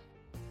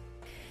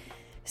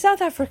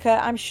 South Africa,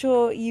 I'm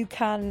sure you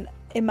can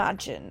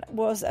imagine,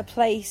 was a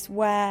place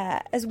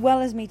where, as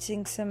well as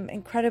meeting some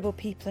incredible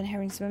people and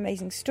hearing some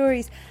amazing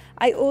stories,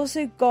 I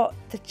also got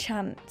the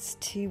chance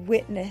to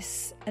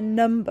witness a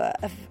number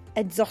of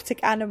exotic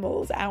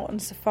animals out on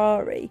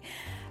safari.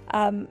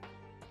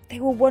 They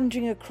were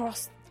wandering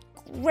across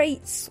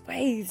great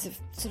swathes of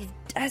sort of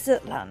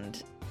desert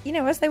land,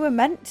 as they were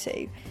meant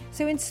to.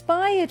 So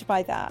inspired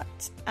by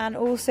that, and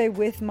also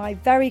with my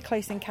very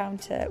close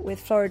encounter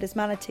with Florida's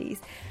manatees,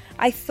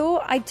 I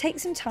thought I'd take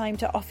some time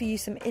to offer you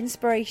some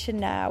inspiration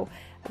now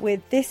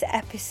with this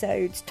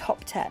episode's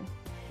top 10.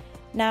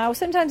 Now,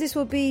 sometimes this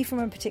will be from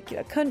a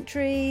particular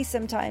country,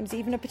 sometimes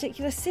even a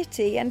particular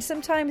city, and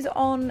sometimes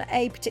on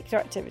a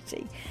particular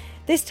activity.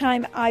 This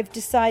time I've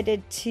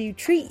decided to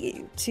treat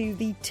you to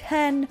the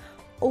 10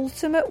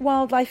 ultimate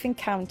wildlife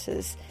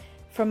encounters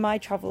from my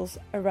travels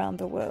around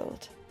the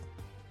world.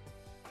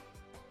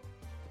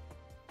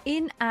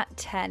 In at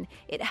 10,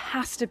 it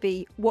has to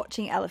be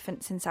watching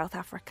elephants in South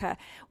Africa.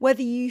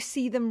 Whether you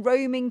see them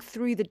roaming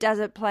through the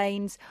desert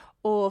plains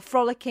or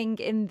frolicking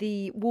in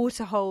the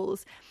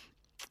waterholes,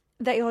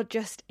 they are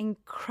just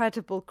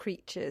incredible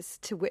creatures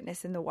to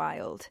witness in the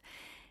wild.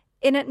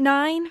 In at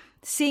 9,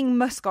 seeing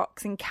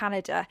muskox in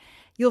Canada.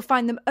 You'll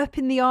find them up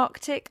in the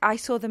Arctic. I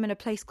saw them in a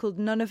place called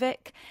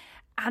Nunavik.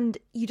 And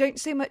you don't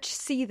so much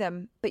see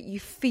them, but you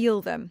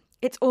feel them.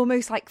 It's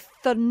almost like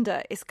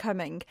thunder is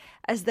coming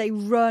as they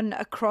run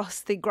across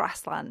the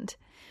grassland.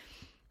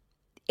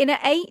 In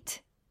at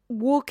 8,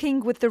 walking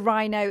with the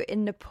rhino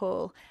in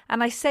Nepal.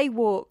 And I say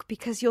walk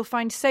because you'll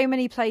find so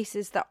many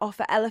places that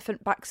offer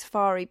elephant back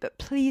safari, but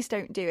please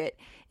don't do it.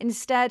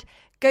 Instead,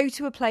 go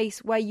to a place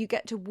where you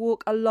get to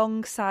walk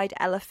alongside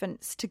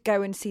elephants to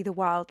go and see the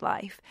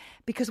wildlife.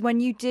 Because when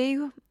you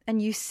do,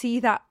 and you see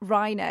that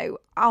rhino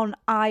on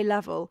eye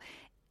level,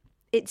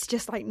 it's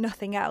just like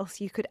nothing else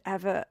you could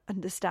ever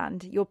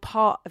understand. You're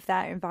part of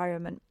their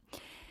environment.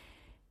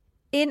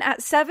 In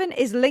at 7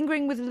 is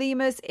lingering with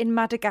lemurs in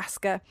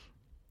Madagascar.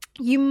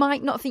 You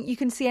might not think you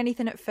can see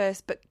anything at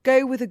first, but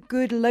go with a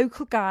good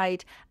local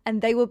guide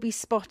and they will be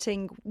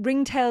spotting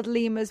ring-tailed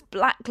lemurs,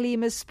 black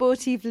lemurs,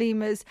 sportive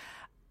lemurs,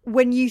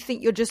 when you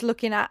think you're just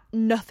looking at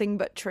nothing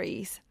but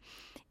trees.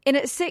 In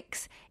at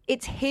 6,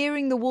 it's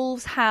hearing the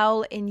wolves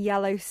howl in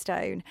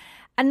Yellowstone.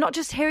 And not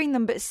just hearing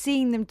them, but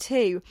seeing them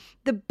too.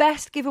 The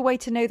best giveaway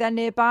to know they're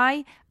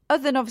nearby,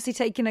 other than obviously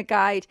taking a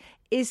guide,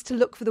 is to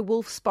look for the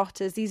wolf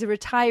spotters. These are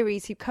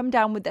retirees who come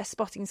down with their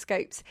spotting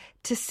scopes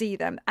to see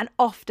them, and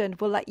often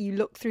will let you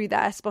look through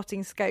their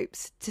spotting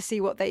scopes to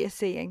see what they are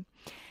seeing.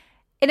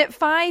 In at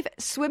 5,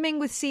 swimming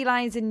with sea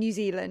lions in New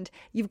Zealand.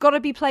 You've got to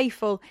be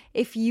playful.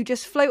 If you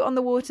just float on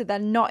the water, they're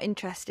not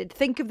interested.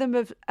 Think of them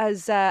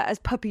as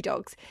puppy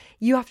dogs.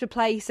 You have to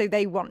play, so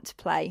they want to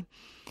play.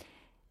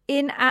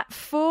 In at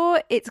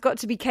 4, it's got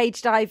to be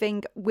cage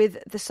diving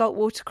with the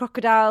saltwater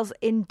crocodiles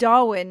in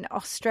Darwin,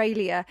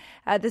 Australia.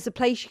 There's a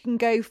place you can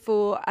go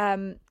for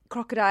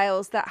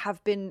crocodiles that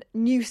have been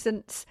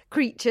nuisance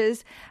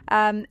creatures,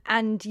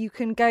 and you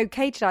can go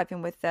cage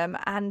diving with them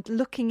and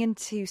looking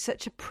into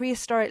such a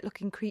prehistoric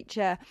looking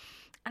creature.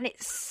 And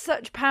it's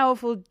such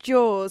powerful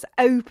jaws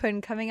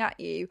open coming at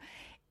you.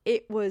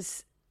 It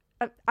was,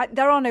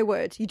 there are no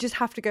words. You just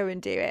have to go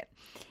and do it.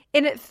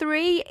 In at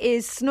 3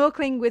 is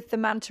snorkeling with the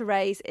manta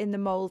rays in the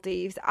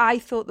Maldives. I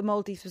thought the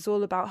Maldives was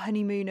all about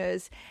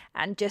honeymooners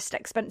and just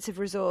expensive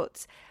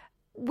resorts,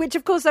 which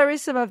of course there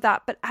is some of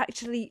that, but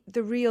actually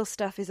the real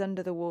stuff is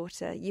under the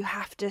water. You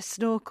have to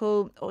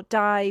snorkel or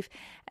dive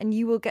and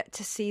you will get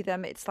to see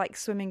them. It's like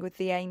swimming with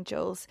the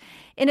angels.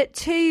 In at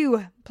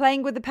 2,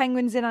 playing with the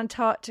penguins in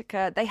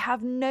Antarctica. They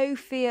have no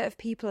fear of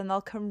people and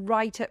they'll come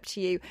right up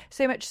to you.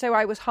 So much so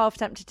I was half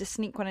tempted to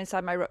sneak one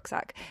inside my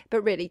rucksack,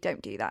 but really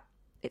don't do that.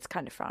 It's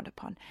kind of frowned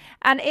upon.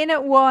 And in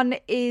at 1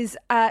 is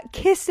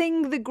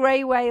kissing the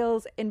grey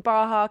whales in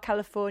Baja,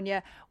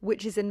 California,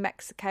 which is in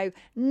Mexico.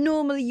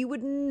 Normally, you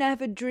would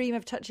never dream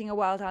of touching a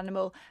wild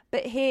animal,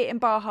 but here in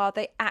Baja,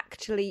 they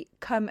actually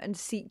come and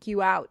seek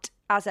you out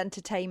as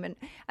entertainment.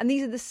 And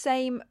these are the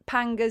same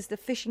pangas, the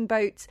fishing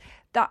boats,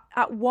 that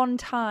at one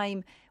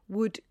time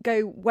would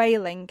go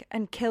whaling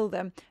and kill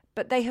them,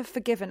 but they have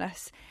forgiven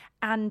us.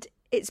 And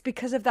it's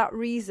because of that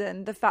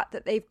reason, the fact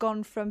that they've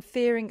gone from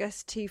fearing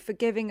us to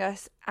forgiving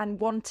us and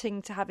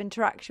wanting to have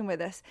interaction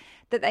with us,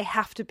 that they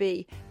have to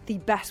be the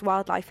best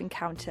wildlife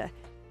encounter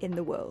in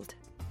the world.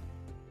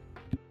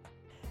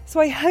 So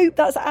I hope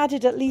that's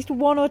added at least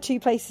 1 or 2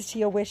 places to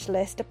your wish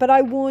list. But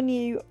I warn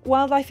you,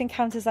 wildlife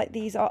encounters like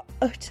these are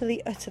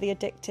utterly, utterly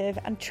addictive,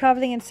 and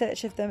travelling in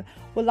search of them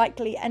will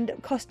likely end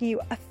up costing you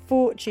a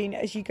fortune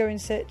as you go in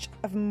search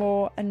of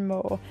more and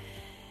more.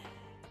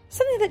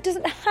 Something that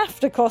doesn't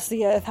have to cost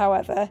the earth,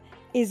 however,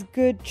 is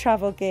good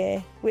travel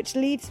gear, which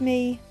leads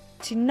me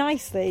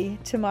nicely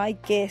to my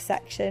gear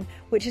section,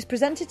 which is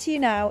presented to you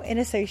now in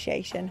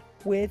association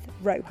with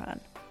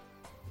Rohan.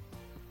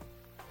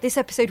 This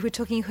episode we're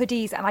talking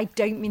hoodies, and I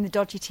don't mean the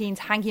dodgy teens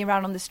hanging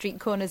around on the street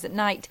corners at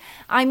night.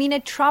 I mean a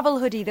travel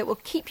hoodie that will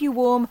keep you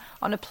warm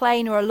on a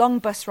plane or a long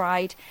bus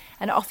ride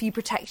and offer you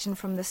protection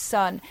from the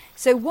sun.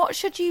 So what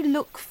should you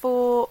look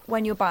for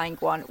when you're buying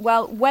one?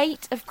 Well,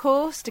 weight, of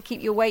course, to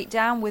keep your weight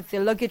down with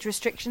the luggage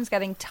restrictions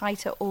getting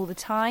tighter all the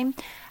time.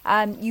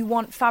 You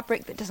want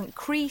fabric that doesn't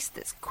crease,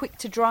 that's quick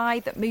to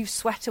dry, that moves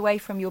sweat away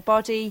from your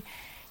body.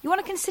 You want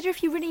to consider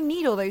if you really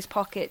need all those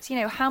pockets, you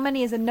know, how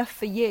many is enough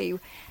for you?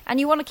 And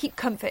you want to keep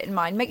comfort in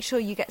mind. Make sure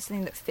you get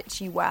something that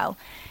fits you well.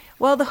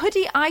 Well, the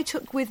hoodie I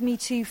took with me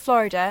to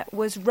Florida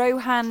was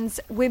Rohan's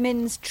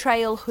women's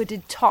trail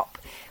hooded top,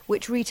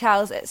 which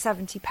retails at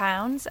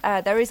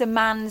 £70. There is a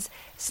man's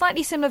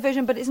slightly similar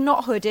version, but it's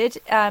not hooded.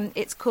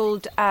 It's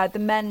called the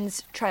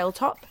men's trail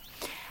top.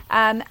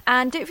 And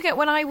don't forget,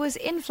 when I was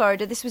in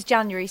Florida, this was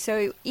January,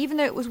 so even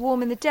though it was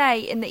warm in the day,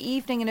 in the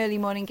evening and early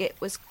morning it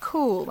was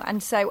cool,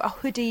 and so a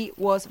hoodie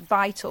was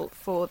vital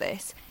for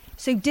this.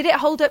 So did it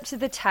hold up to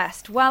the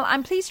test? Well,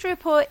 I'm pleased to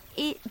report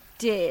it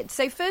did.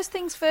 So first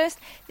things first,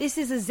 this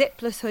is a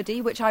zipless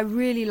hoodie, which I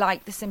really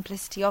like the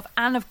simplicity of,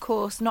 and of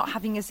course not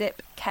having a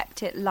zip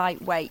kept it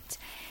lightweight.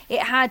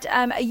 It had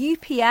a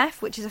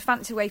UPF, which is a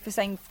fancy way for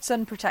saying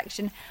sun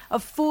protection,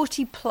 of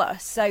 40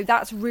 plus, so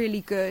that's really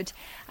good.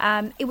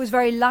 It was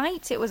very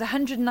light. It was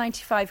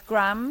 195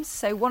 grams,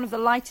 so one of the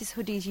lightest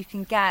hoodies you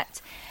can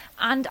get.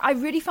 And I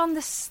really found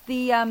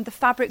the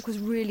fabric was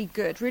really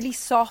good, really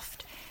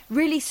soft,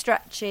 really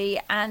stretchy,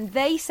 and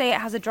they say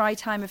it has a dry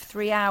time of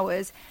 3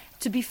 hours.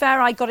 To be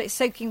fair, I got it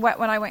soaking wet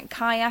when I went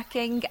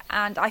kayaking,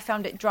 and I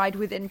found it dried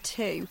within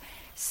 2.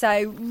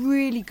 So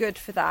really good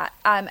for that.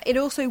 It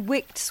also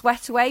wicked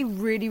sweat away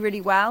really,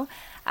 really well.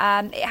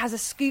 It has a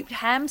scooped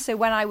hem, so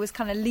when I was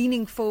kind of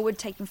leaning forward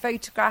taking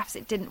photographs,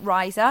 it didn't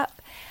rise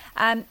up.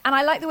 And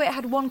I like the way it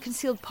had one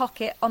concealed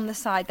pocket on the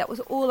side. That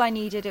was all I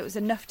needed. It was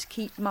enough to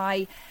keep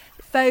my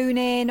phone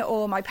in,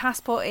 or my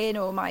passport in,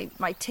 or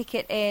my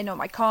ticket in, or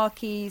my car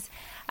keys.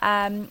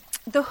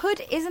 The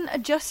hood isn't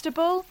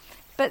adjustable.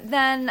 But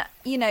then,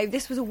 you know,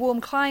 this was a warm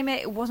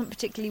climate. It wasn't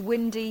particularly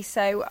windy,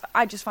 so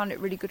I just found it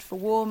really good for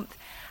warmth.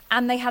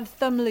 And they had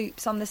thumb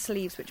loops on the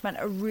sleeves, which meant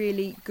a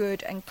really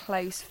good and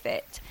close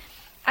fit.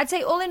 I'd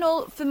say all in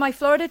all, for my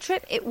Florida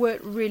trip, it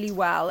worked really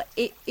well.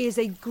 It is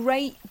a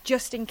great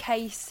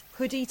just-in-case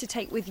hoodie to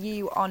take with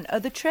you on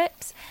other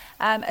trips,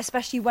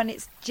 especially when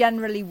it's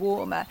generally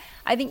warmer.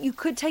 I think you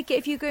could take it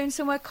if you're going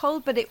somewhere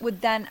cold, but it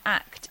would then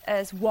act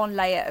as one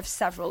layer of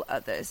several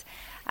others.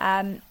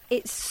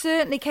 It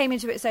certainly came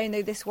into its own,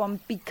 though, this one,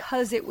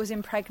 because it was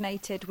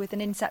impregnated with an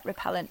insect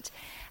repellent.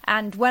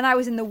 And when I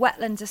was in the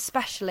wetlands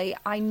especially,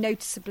 I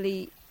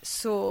noticeably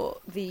saw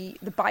the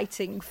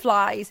biting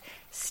flies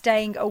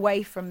staying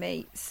away from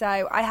me.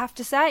 So I have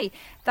to say,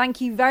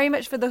 thank you very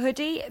much for the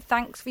hoodie.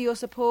 Thanks for your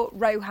support,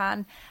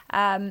 Rohan,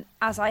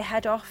 as I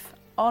head off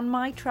on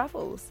my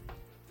travels.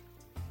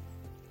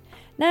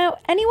 Now,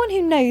 anyone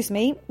who knows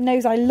me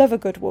knows I love a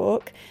good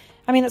walk.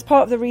 I mean, that's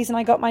part of the reason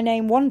I got my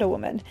name Wonder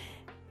Woman.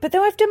 But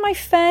though I've done my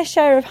fair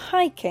share of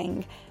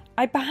hiking,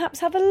 I perhaps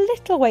have a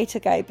little way to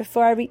go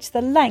before I reach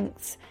the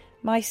lengths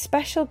my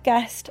special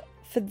guest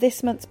for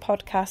this month's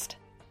podcast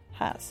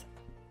has.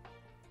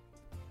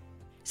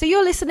 So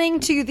you're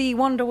listening to the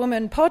Wonder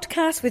Woman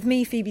podcast with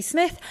me, Phoebe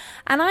Smith,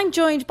 and I'm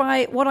joined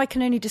by what I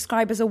can only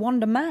describe as a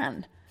Wonder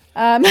Man,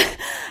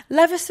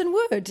 Levison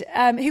Wood,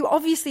 who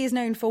obviously is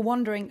known for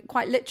wandering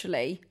quite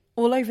literally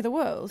all over the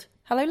world.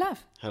 Hello,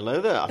 Lev. Hello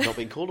there. I've not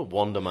been called a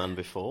Wonder Man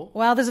before.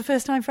 Well, there's a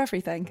first time for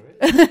everything.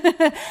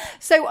 Really?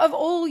 So of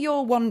all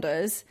your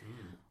wonders,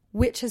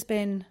 which has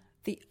been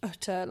the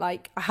utter,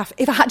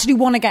 if I had to do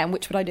one again,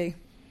 which would I do?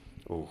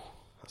 Oh,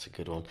 that's a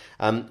good one.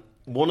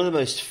 One of the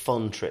most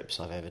fun trips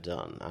I've ever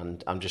done,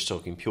 and I'm just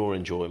talking pure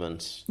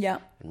enjoyment and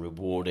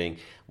rewarding,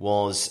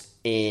 was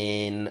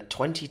in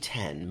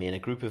 2010. Me and a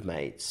group of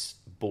mates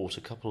bought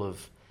a couple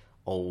of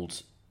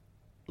old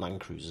Land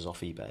Cruisers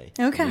off eBay.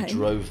 Okay. And we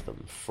drove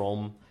them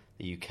from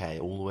the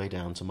UK all the way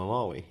down to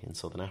Malawi in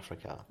southern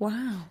Africa.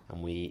 Wow.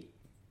 And we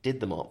did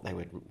them up. They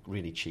were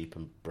really cheap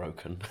and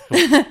broken.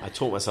 I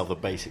taught myself the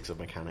basics of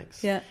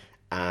mechanics. Yeah.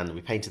 And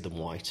we painted them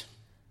white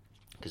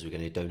because we're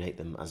going to donate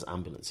them as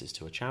ambulances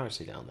to a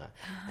charity down there.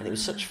 And it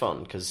was such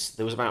fun because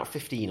there was about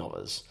 15 of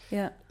us.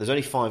 Yeah. There's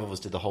only 5 of us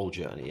did the whole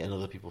journey, and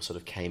other people sort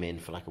of came in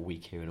for like a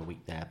week here and a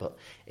week there. But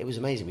it was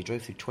amazing. We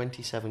drove through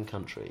 27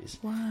 countries.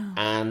 Wow.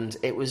 And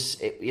it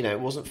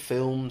wasn't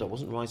filmed. I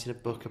wasn't writing a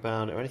book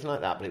about it or anything like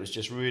that, but it was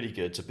just really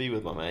good to be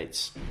with my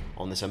mates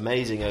on this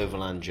amazing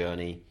overland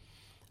journey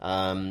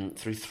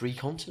through 3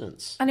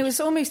 continents. And it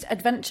was almost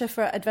adventure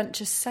for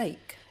adventure's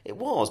sake. It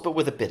was, but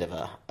with a bit of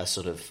a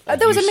sort of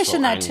there was a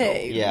mission there angle.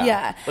 too.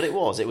 Yeah. But it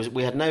was.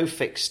 We had no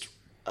fixed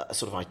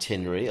sort of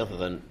itinerary other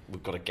than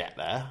we've got to get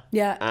there.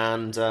 Yeah.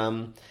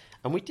 And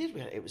we did.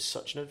 It was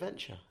such an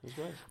adventure. It was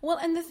great. Well,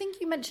 and the thing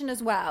you mentioned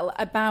as well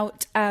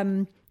about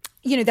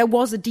there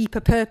was a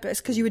deeper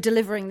purpose because you were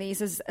delivering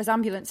these as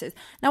ambulances.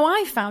 Now,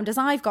 I found as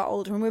I've got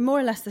older, and we're more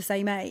or less the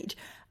same age,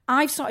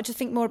 I've started to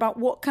think more about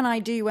what can I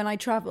do when I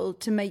travel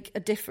to make a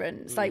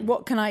difference? Like,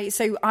 what can I...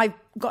 So I've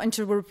got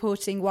into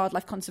reporting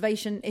wildlife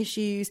conservation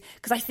issues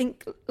because I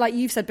think, like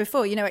you've said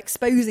before,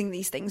 exposing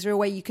these things are a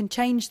way you can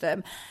change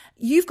them.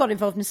 You've got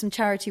involved in some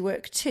charity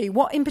work too.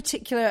 What in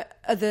particular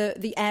are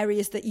the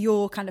areas that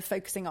you're kind of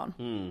focusing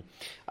on?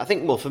 I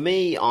think, well, for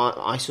me,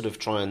 I sort of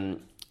try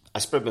and... I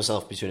spread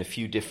myself between a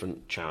few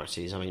different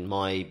charities. I mean,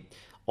 my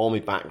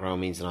Army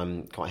background means that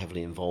I'm quite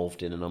heavily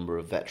involved in a number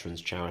of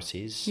veterans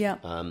charities,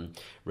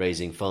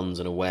 raising funds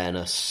and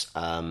awareness,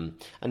 and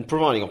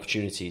providing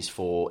opportunities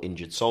for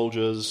injured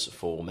soldiers,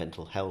 for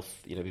mental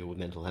health, people with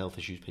mental health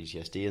issues,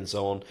 PTSD and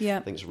so on. Yeah.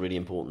 I think it's a really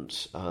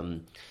important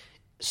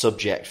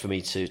subject for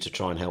me to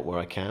try and help where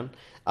I can.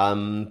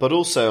 But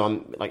also,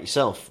 I'm, like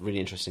yourself, really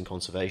interested in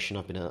conservation.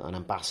 I've been an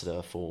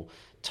ambassador for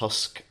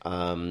Tusk,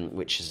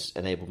 which has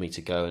enabled me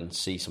to go and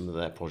see some of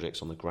their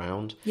projects on the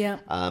ground. Yeah.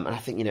 And I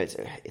think,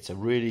 it's a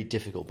really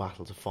difficult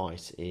battle to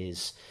fight,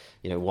 is,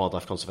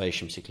 wildlife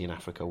conservation, particularly in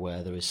Africa,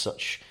 where there is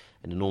such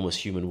an enormous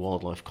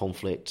human-wildlife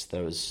conflict.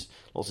 There is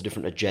lots of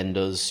different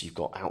agendas. You've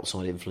got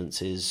outside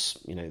influences,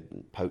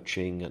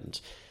 poaching and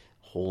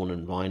horn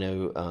and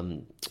rhino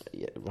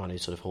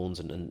sort of horns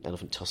and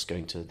elephant tusks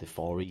going to the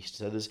Far East.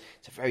 So it's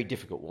a very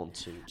difficult one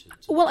to...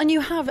 Well, and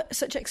you have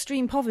such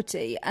extreme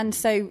poverty, and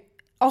so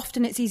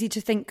often it's easy to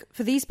think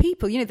for these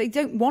people, they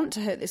don't want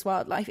to hurt this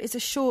wildlife. It's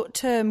a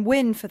short-term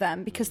win for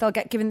them because they'll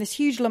get given this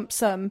huge lump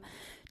sum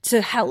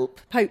to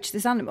help poach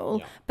this animal.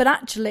 Yeah. But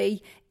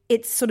actually,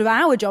 it's sort of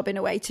our job in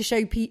a way to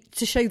show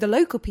the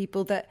local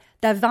people that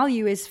their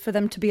value is for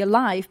them to be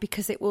alive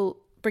because it will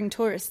bring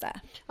tourists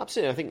there.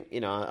 Absolutely. I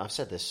think, I've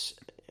said this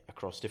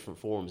across different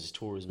forums,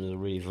 tourism is a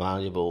really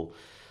valuable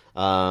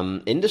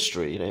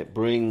industry. It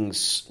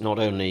brings not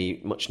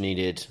only much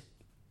needed,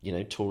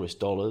 tourist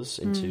dollars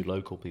into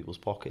local people's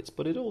pockets,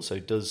 but it also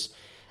does,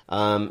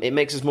 it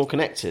makes us more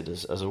connected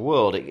as a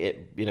world.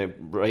 It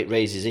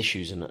raises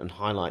issues and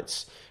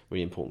highlights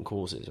really important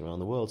causes around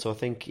the world. So I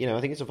think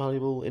it's a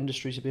valuable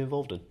industry to be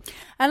involved in.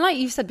 And like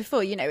you said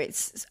before,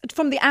 it's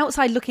from the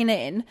outside looking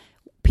in,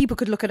 people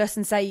could look at us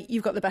and say,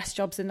 you've got the best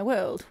jobs in the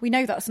world. We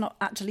know that's not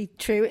actually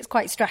true. It's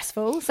quite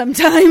stressful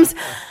sometimes.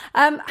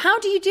 How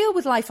do you deal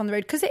with life on the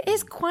road? Because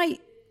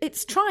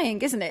it's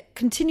trying, isn't it?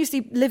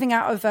 Continuously living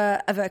out of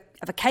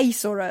a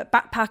case or a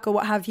backpack or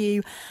what have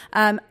you,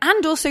 and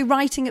also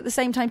writing at the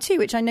same time too,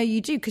 which I know you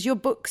do, because your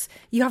books,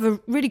 you have a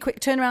really quick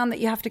turnaround that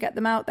you have to get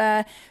them out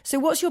there. So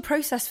what's your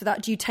process for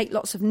that? Do you take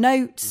lots of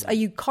notes? Are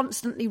you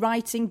constantly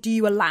writing? Do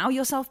you allow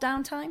yourself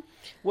downtime?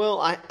 Well,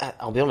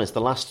 I'll be honest,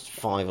 the last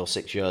 5 or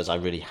 6 years I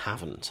really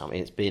haven't. I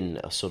mean, it's been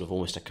a sort of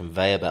almost a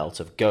conveyor belt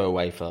of go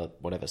away for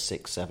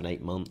 6, 7,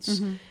 8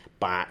 months.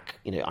 Back,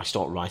 I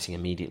start writing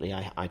immediately.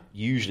 I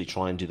usually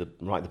try and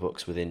write the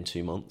books within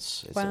 2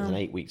 months. It's an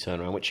 8-week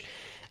turnaround, which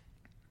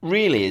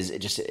really is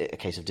just a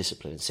case of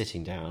discipline and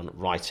sitting down,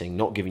 writing,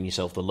 not giving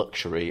yourself the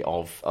luxury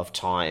of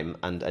time.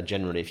 And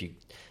generally, if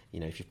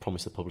you've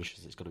promised the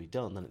publishers it's got to be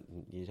done, then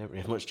you don't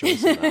really have much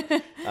choice in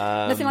that.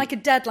 Nothing like a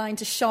deadline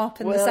to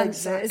sharpen the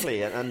senses.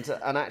 Exactly.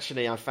 And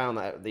actually, I found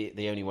that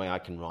the only way I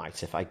can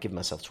write, if I give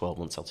myself 12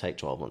 months, I'll take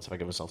 12 months. If I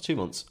give myself 2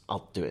 months,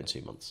 I'll do it in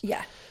 2 months.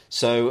 Yeah.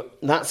 So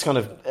that's kind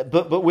of...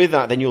 But with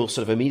that, then you're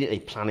sort of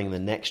immediately planning the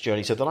next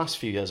journey. So the last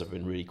few years have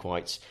been really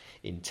quite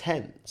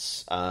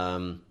intense.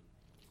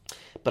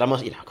 But I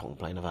must, I can't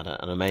complain. I've had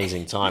an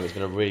amazing time. It's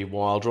been a really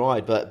wild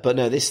ride. But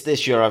no,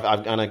 this year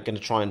I'm going to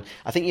try and...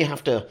 I think you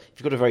have to... If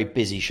you've got a very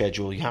busy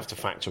schedule, you have to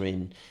factor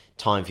in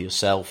time for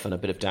yourself and a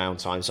bit of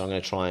downtime. So I'm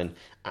going to try and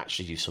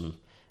actually do some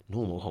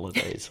normal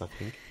holidays, I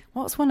think.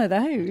 What's one of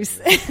those?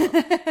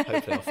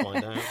 Hopefully I'll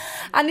find out.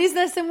 And is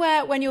there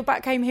somewhere when you're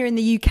back home here in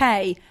the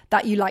UK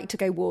that you like to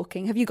go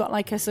walking? Have you got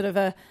like a sort of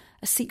a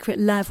secret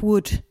Lev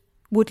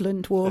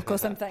woodland walk or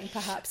something,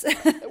 perhaps?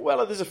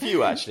 Well, there's a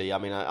few actually. I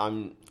mean,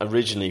 I'm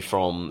originally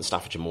from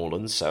Staffordshire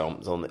Moorlands, so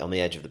I'm on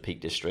the edge of the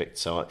Peak District.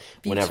 So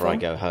whenever I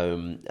go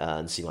home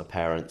and see my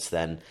parents,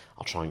 then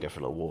I'll try and go for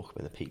a little walk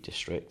in the Peak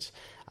District.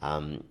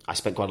 I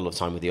spent quite a lot of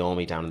time with the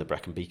army down in the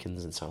Brecon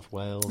Beacons in South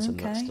Wales, and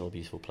that's still a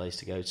beautiful place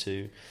to go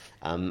to.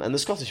 And the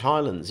Scottish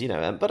Highlands,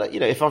 but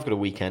if I've got a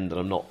weekend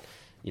and I'm not,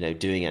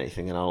 doing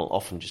anything, then I'll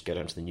often just go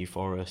down to the New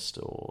Forest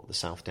or the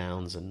South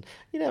Downs and,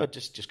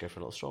 just go for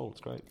a little stroll.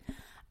 It's great.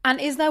 And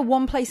is there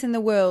one place in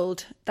the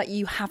world that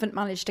you haven't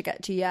managed to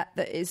get to yet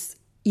that is,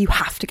 you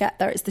have to get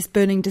there? It's this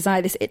burning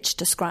desire, this itch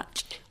to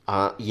scratch.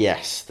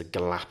 Yes, the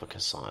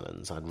Galapagos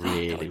Islands. I'd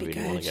really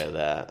want to go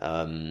there.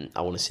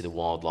 I want to see the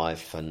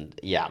wildlife, and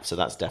so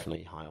that's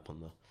definitely high up on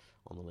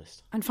the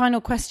list. And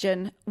final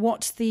question,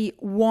 what's the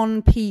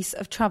one piece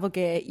of travel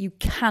gear you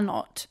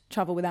cannot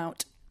travel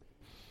without?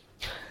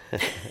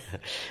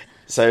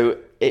 So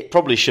it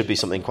probably should be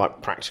something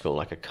quite practical,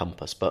 like a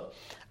compass, but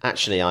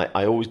actually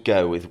I always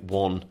go with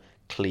one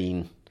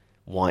clean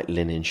white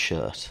linen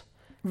shirt.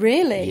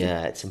 Really?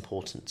 Yeah, it's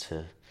important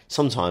to...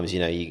 Sometimes,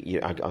 I'm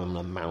on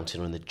a mountain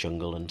or in the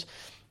jungle and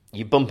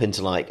you bump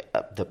into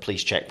the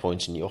police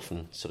checkpoint and you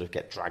often sort of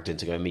get dragged in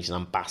to go and meet an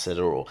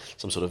ambassador or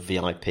some sort of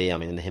VIP. I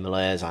mean, in the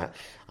Himalayas, I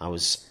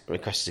was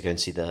requested to go and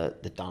see the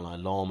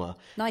Dalai Lama.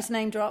 Nice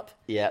name drop.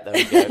 Yeah, there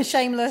we go.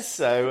 Shameless.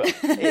 So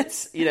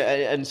it's,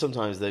 and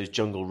sometimes those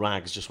jungle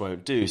rags just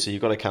won't do. So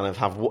you've got to kind of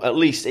have, at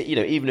least,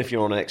 even if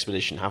you're on an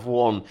expedition, have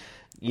one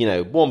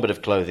bit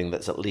of clothing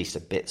that's at least a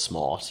bit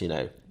smart,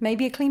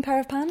 Maybe a clean pair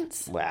of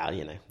pants? Well,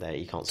 there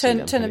you can't see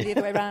them. Turn them the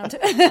other way around.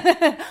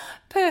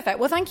 Perfect.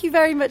 Well, thank you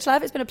very much,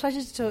 Lev. It's been a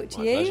pleasure to talk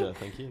to you. My pleasure.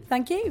 Thank you.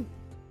 Thank you.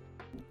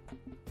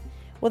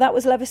 Well, that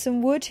was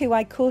Levison Wood, who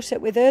I caught up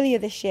with earlier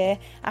this year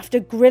after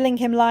grilling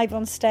him live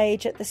on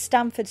stage at the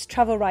Stanford's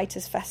Travel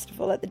Writers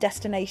Festival at the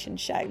Destination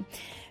Show.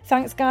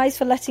 Thanks, guys,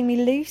 for letting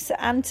me loose,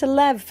 and to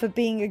Lev for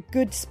being a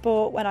good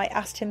sport when I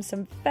asked him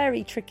some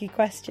very tricky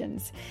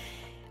questions.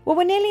 Well,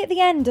 we're nearly at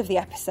the end of the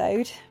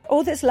episode.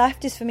 All that's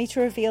left is for me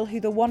to reveal who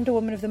the Wonder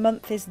Woman of the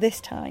Month is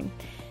this time.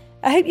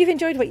 I hope you've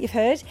enjoyed what you've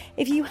heard.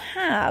 If you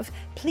have,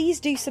 please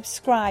do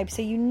subscribe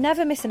so you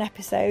never miss an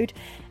episode,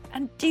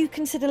 and do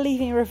consider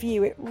leaving a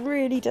review. It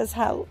really does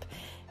help.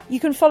 You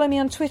can follow me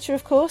on Twitter,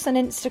 of course, and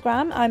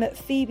Instagram. I'm at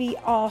Phoebe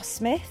R.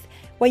 Smith,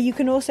 where you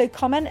can also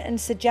comment and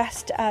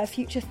suggest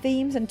future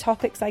themes and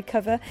topics I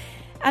cover.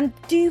 And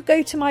do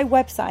go to my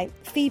website,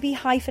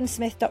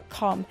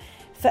 phoebe-smith.com,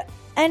 for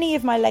any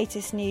of my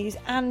latest news,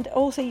 and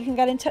also you can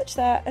get in touch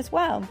there as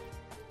well.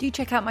 Do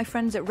check out my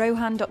friends at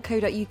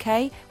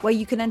rohan.co.uk, where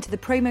you can enter the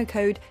promo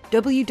code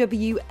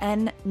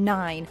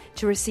WWN9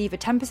 to receive a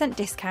 10%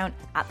 discount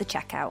at the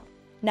checkout.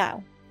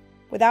 Now,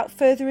 without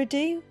further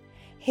ado,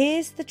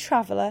 here's the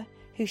traveller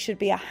who should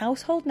be a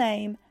household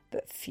name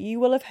but few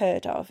will have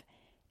heard of,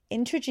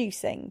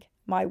 introducing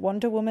my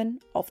Wonder Woman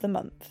of the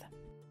Month.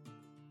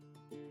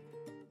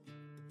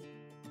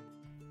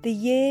 The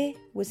year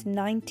was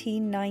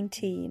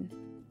 1919,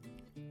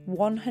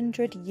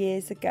 100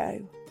 years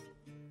ago.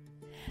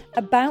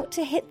 About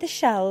to hit the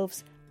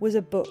shelves was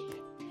a book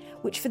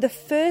which for the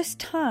first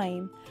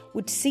time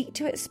would seek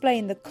to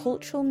explain the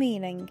cultural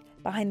meaning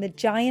behind the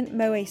giant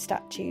Moai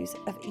statues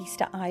of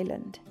Easter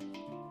Island.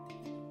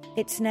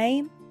 Its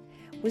name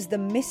was The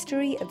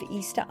Mystery of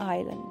Easter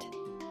Island,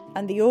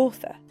 and the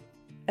author,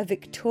 a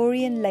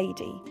Victorian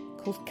lady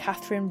called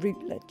Catherine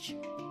Routledge.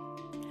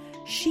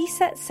 She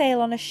set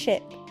sail on a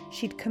ship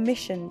she'd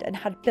commissioned and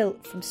had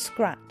built from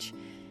scratch,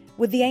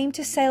 with the aim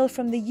to sail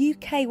from the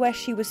UK, where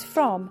she was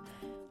from,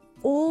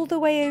 all the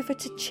way over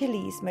to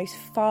Chile's most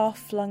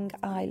far-flung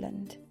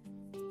island.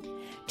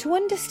 To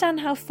understand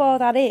how far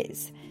that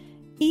is,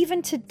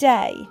 even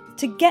today,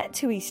 to get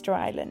to Easter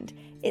Island,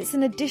 it's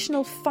an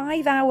additional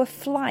 5-hour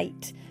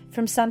flight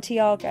from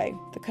Santiago,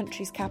 the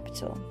country's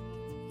capital.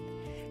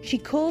 She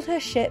called her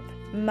ship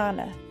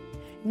Mana,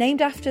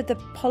 named after the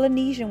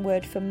Polynesian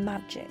word for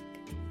magic.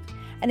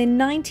 And in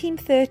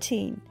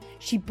 1913,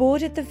 she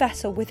boarded the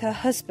vessel with her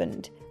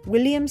husband,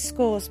 William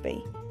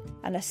Scoresby,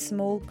 and a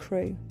small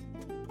crew.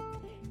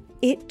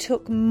 It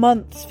took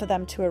months for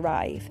them to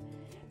arrive,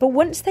 but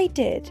once they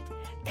did,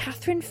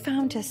 Catherine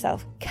found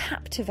herself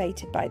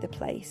captivated by the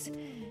place,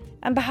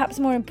 and perhaps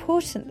more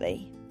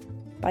importantly,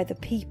 by the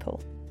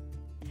people.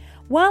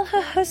 While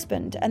her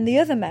husband and the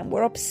other men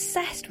were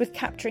obsessed with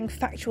capturing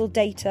factual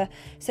data,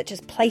 such as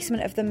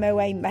placement of the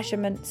Moai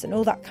measurements and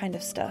all that kind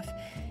of stuff,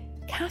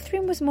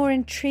 Catherine was more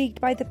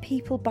intrigued by the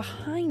people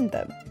behind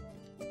them.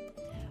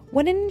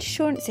 When an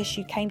insurance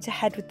issue came to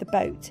head with the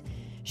boat,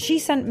 she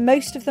sent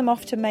most of them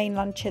off to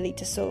mainland Chile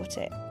to sort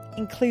it,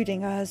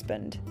 including her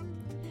husband.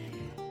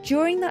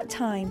 During that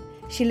time,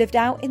 she lived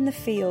out in the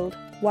field,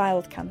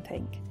 wild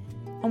camping,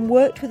 and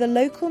worked with a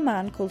local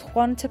man called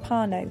Juan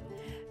Tapano,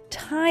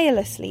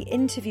 tirelessly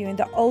interviewing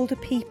the older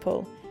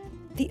people,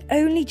 the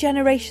only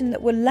generation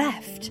that were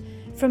left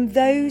from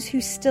those who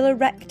still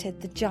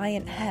erected the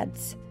giant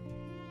heads.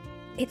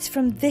 It's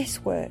from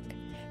this work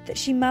that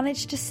she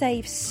managed to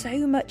save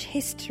so much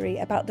history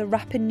about the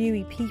Rapa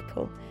Nui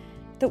people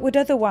that would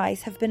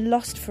otherwise have been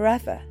lost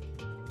forever.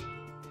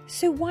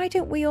 So why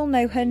don't we all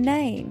know her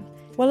name?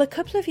 Well, a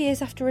couple of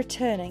years after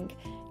returning,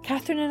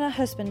 Catherine and her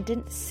husband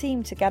didn't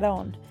seem to get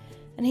on,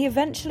 and he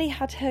eventually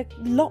had her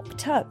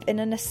locked up in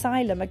an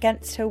asylum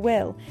against her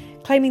will,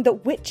 claiming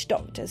that witch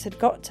doctors had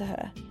got to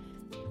her.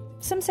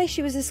 Some say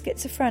she was a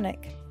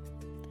schizophrenic.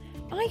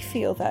 I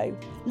feel, though,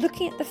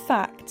 looking at the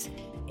facts,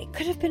 it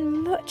could have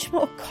been much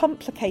more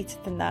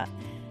complicated than that,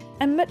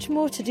 and much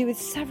more to do with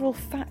several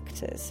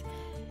factors,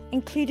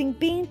 including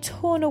being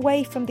torn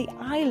away from the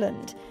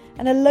island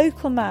and a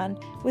local man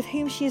with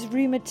whom she is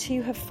rumoured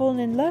to have fallen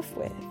in love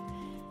with,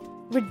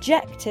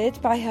 rejected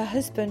by her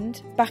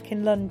husband back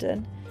in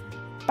London,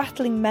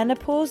 battling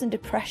menopause and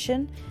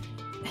depression,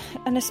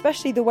 and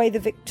especially the way the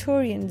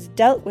Victorians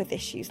dealt with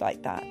issues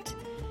like that.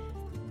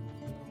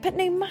 But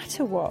no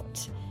matter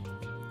what,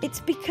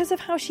 it's because of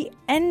how she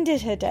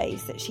ended her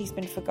days that she's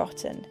been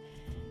forgotten,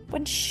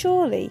 when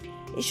surely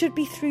it should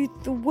be through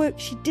the work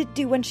she did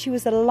do when she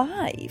was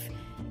alive,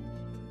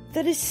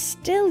 that is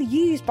still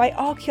used by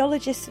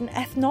archaeologists and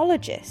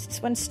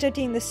ethnologists when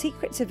studying the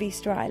secrets of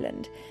Easter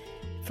Island,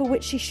 for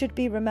which she should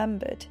be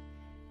remembered.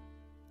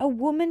 A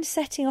woman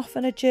setting off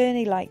on a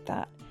journey like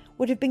that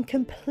would have been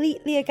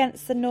completely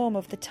against the norm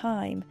of the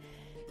time,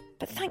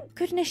 but thank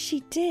goodness she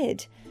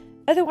did.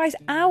 Otherwise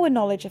our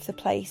knowledge of the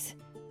place,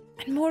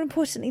 and more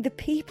importantly the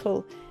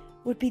people,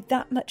 would be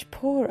that much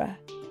poorer.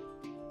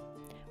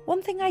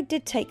 One thing I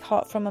did take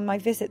heart from on my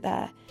visit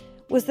there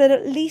was that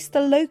at least the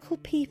local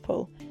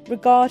people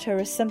regard her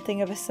as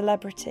something of a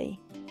celebrity.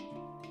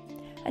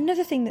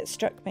 Another thing that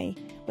struck me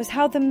was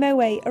how the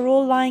Moai are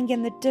all lying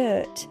in the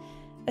dirt,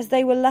 as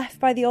they were left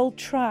by the old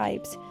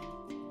tribes,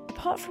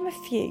 apart from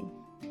a few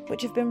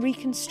which have been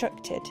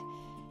reconstructed,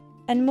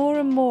 and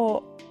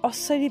more are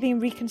slowly being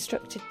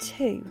reconstructed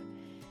too.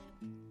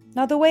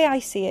 Now, the way I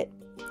see it,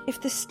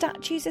 if the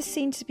statues are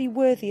seen to be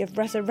worthy of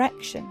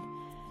resurrection,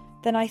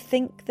 then I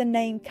think the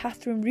name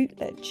Catherine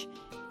Routledge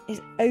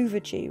is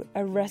overdue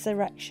a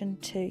resurrection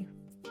too.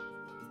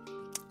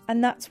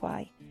 And that's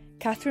why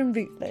Catherine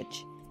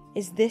Routledge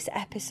is this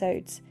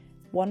episode's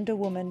Wonder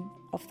Woman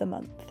of the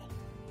Month.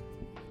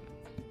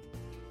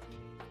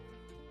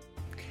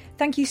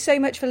 Thank you so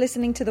much for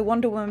listening to the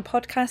Wonder Woman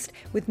podcast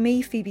with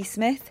me, Phoebe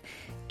Smith.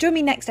 Join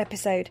me next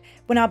episode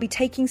when I'll be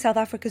taking South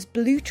Africa's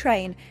Blue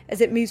Train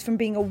as it moves from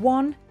being a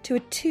 1 to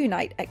a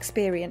 2-night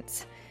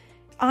experience.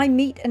 I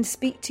meet and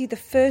speak to the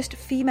first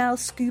female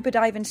scuba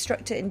dive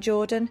instructor in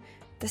Jordan.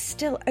 There's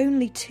still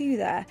only 2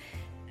 there.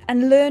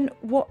 And learn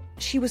what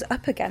she was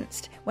up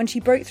against when she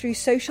broke through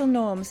social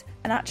norms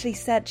and actually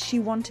said she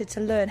wanted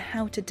to learn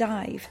how to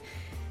dive.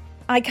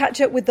 I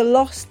catch up with the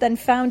lost then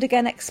found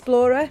again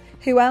explorer,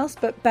 who else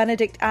but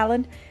Benedict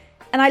Allen,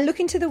 and I look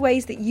into the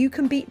ways that you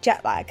can beat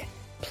jet lag,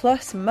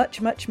 plus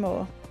much, much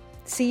more.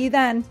 See you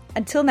then.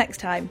 Until next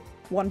time,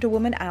 Wonder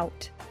Woman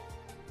out.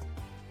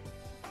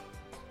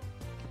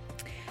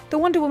 The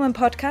Wonder Woman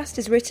podcast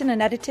is written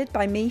and edited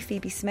by me,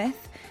 Phoebe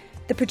Smith.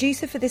 The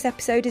producer for this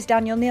episode is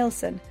Daniel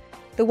Nielsen.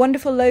 The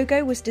wonderful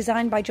logo was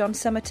designed by John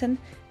Summerton,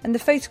 and the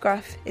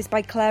photograph is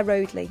by Claire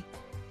Roadley.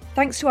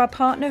 Thanks to our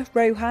partner,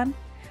 Rohan,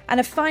 and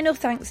a final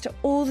thanks to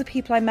all the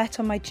people I met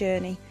on my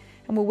journey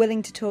and were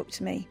willing to talk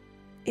to me.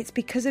 It's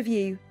because of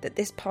you that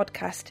this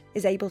podcast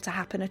is able to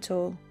happen at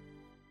all.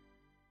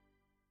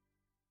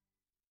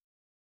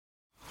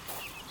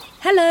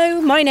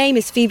 Hello, my name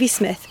is Phoebe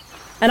Smith,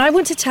 and I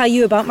want to tell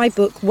you about my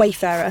book,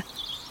 Wayfarer: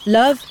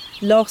 Love,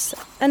 Loss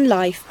and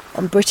Life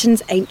on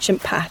Britain's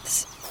Ancient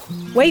Paths.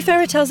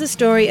 Wayfarer tells the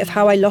story of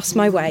how I lost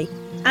my way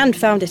and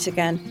found it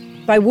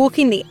again by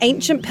walking the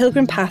ancient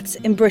pilgrim paths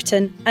in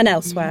Britain and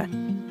elsewhere.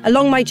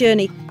 Along my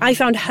journey, I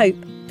found hope,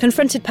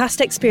 confronted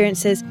past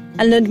experiences,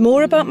 and learned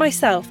more about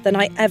myself than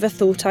I ever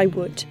thought I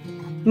would.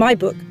 My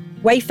book,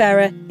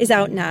 Wayfarer, is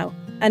out now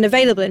and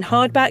available in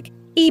hardback,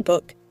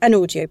 ebook, and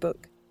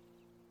audiobook.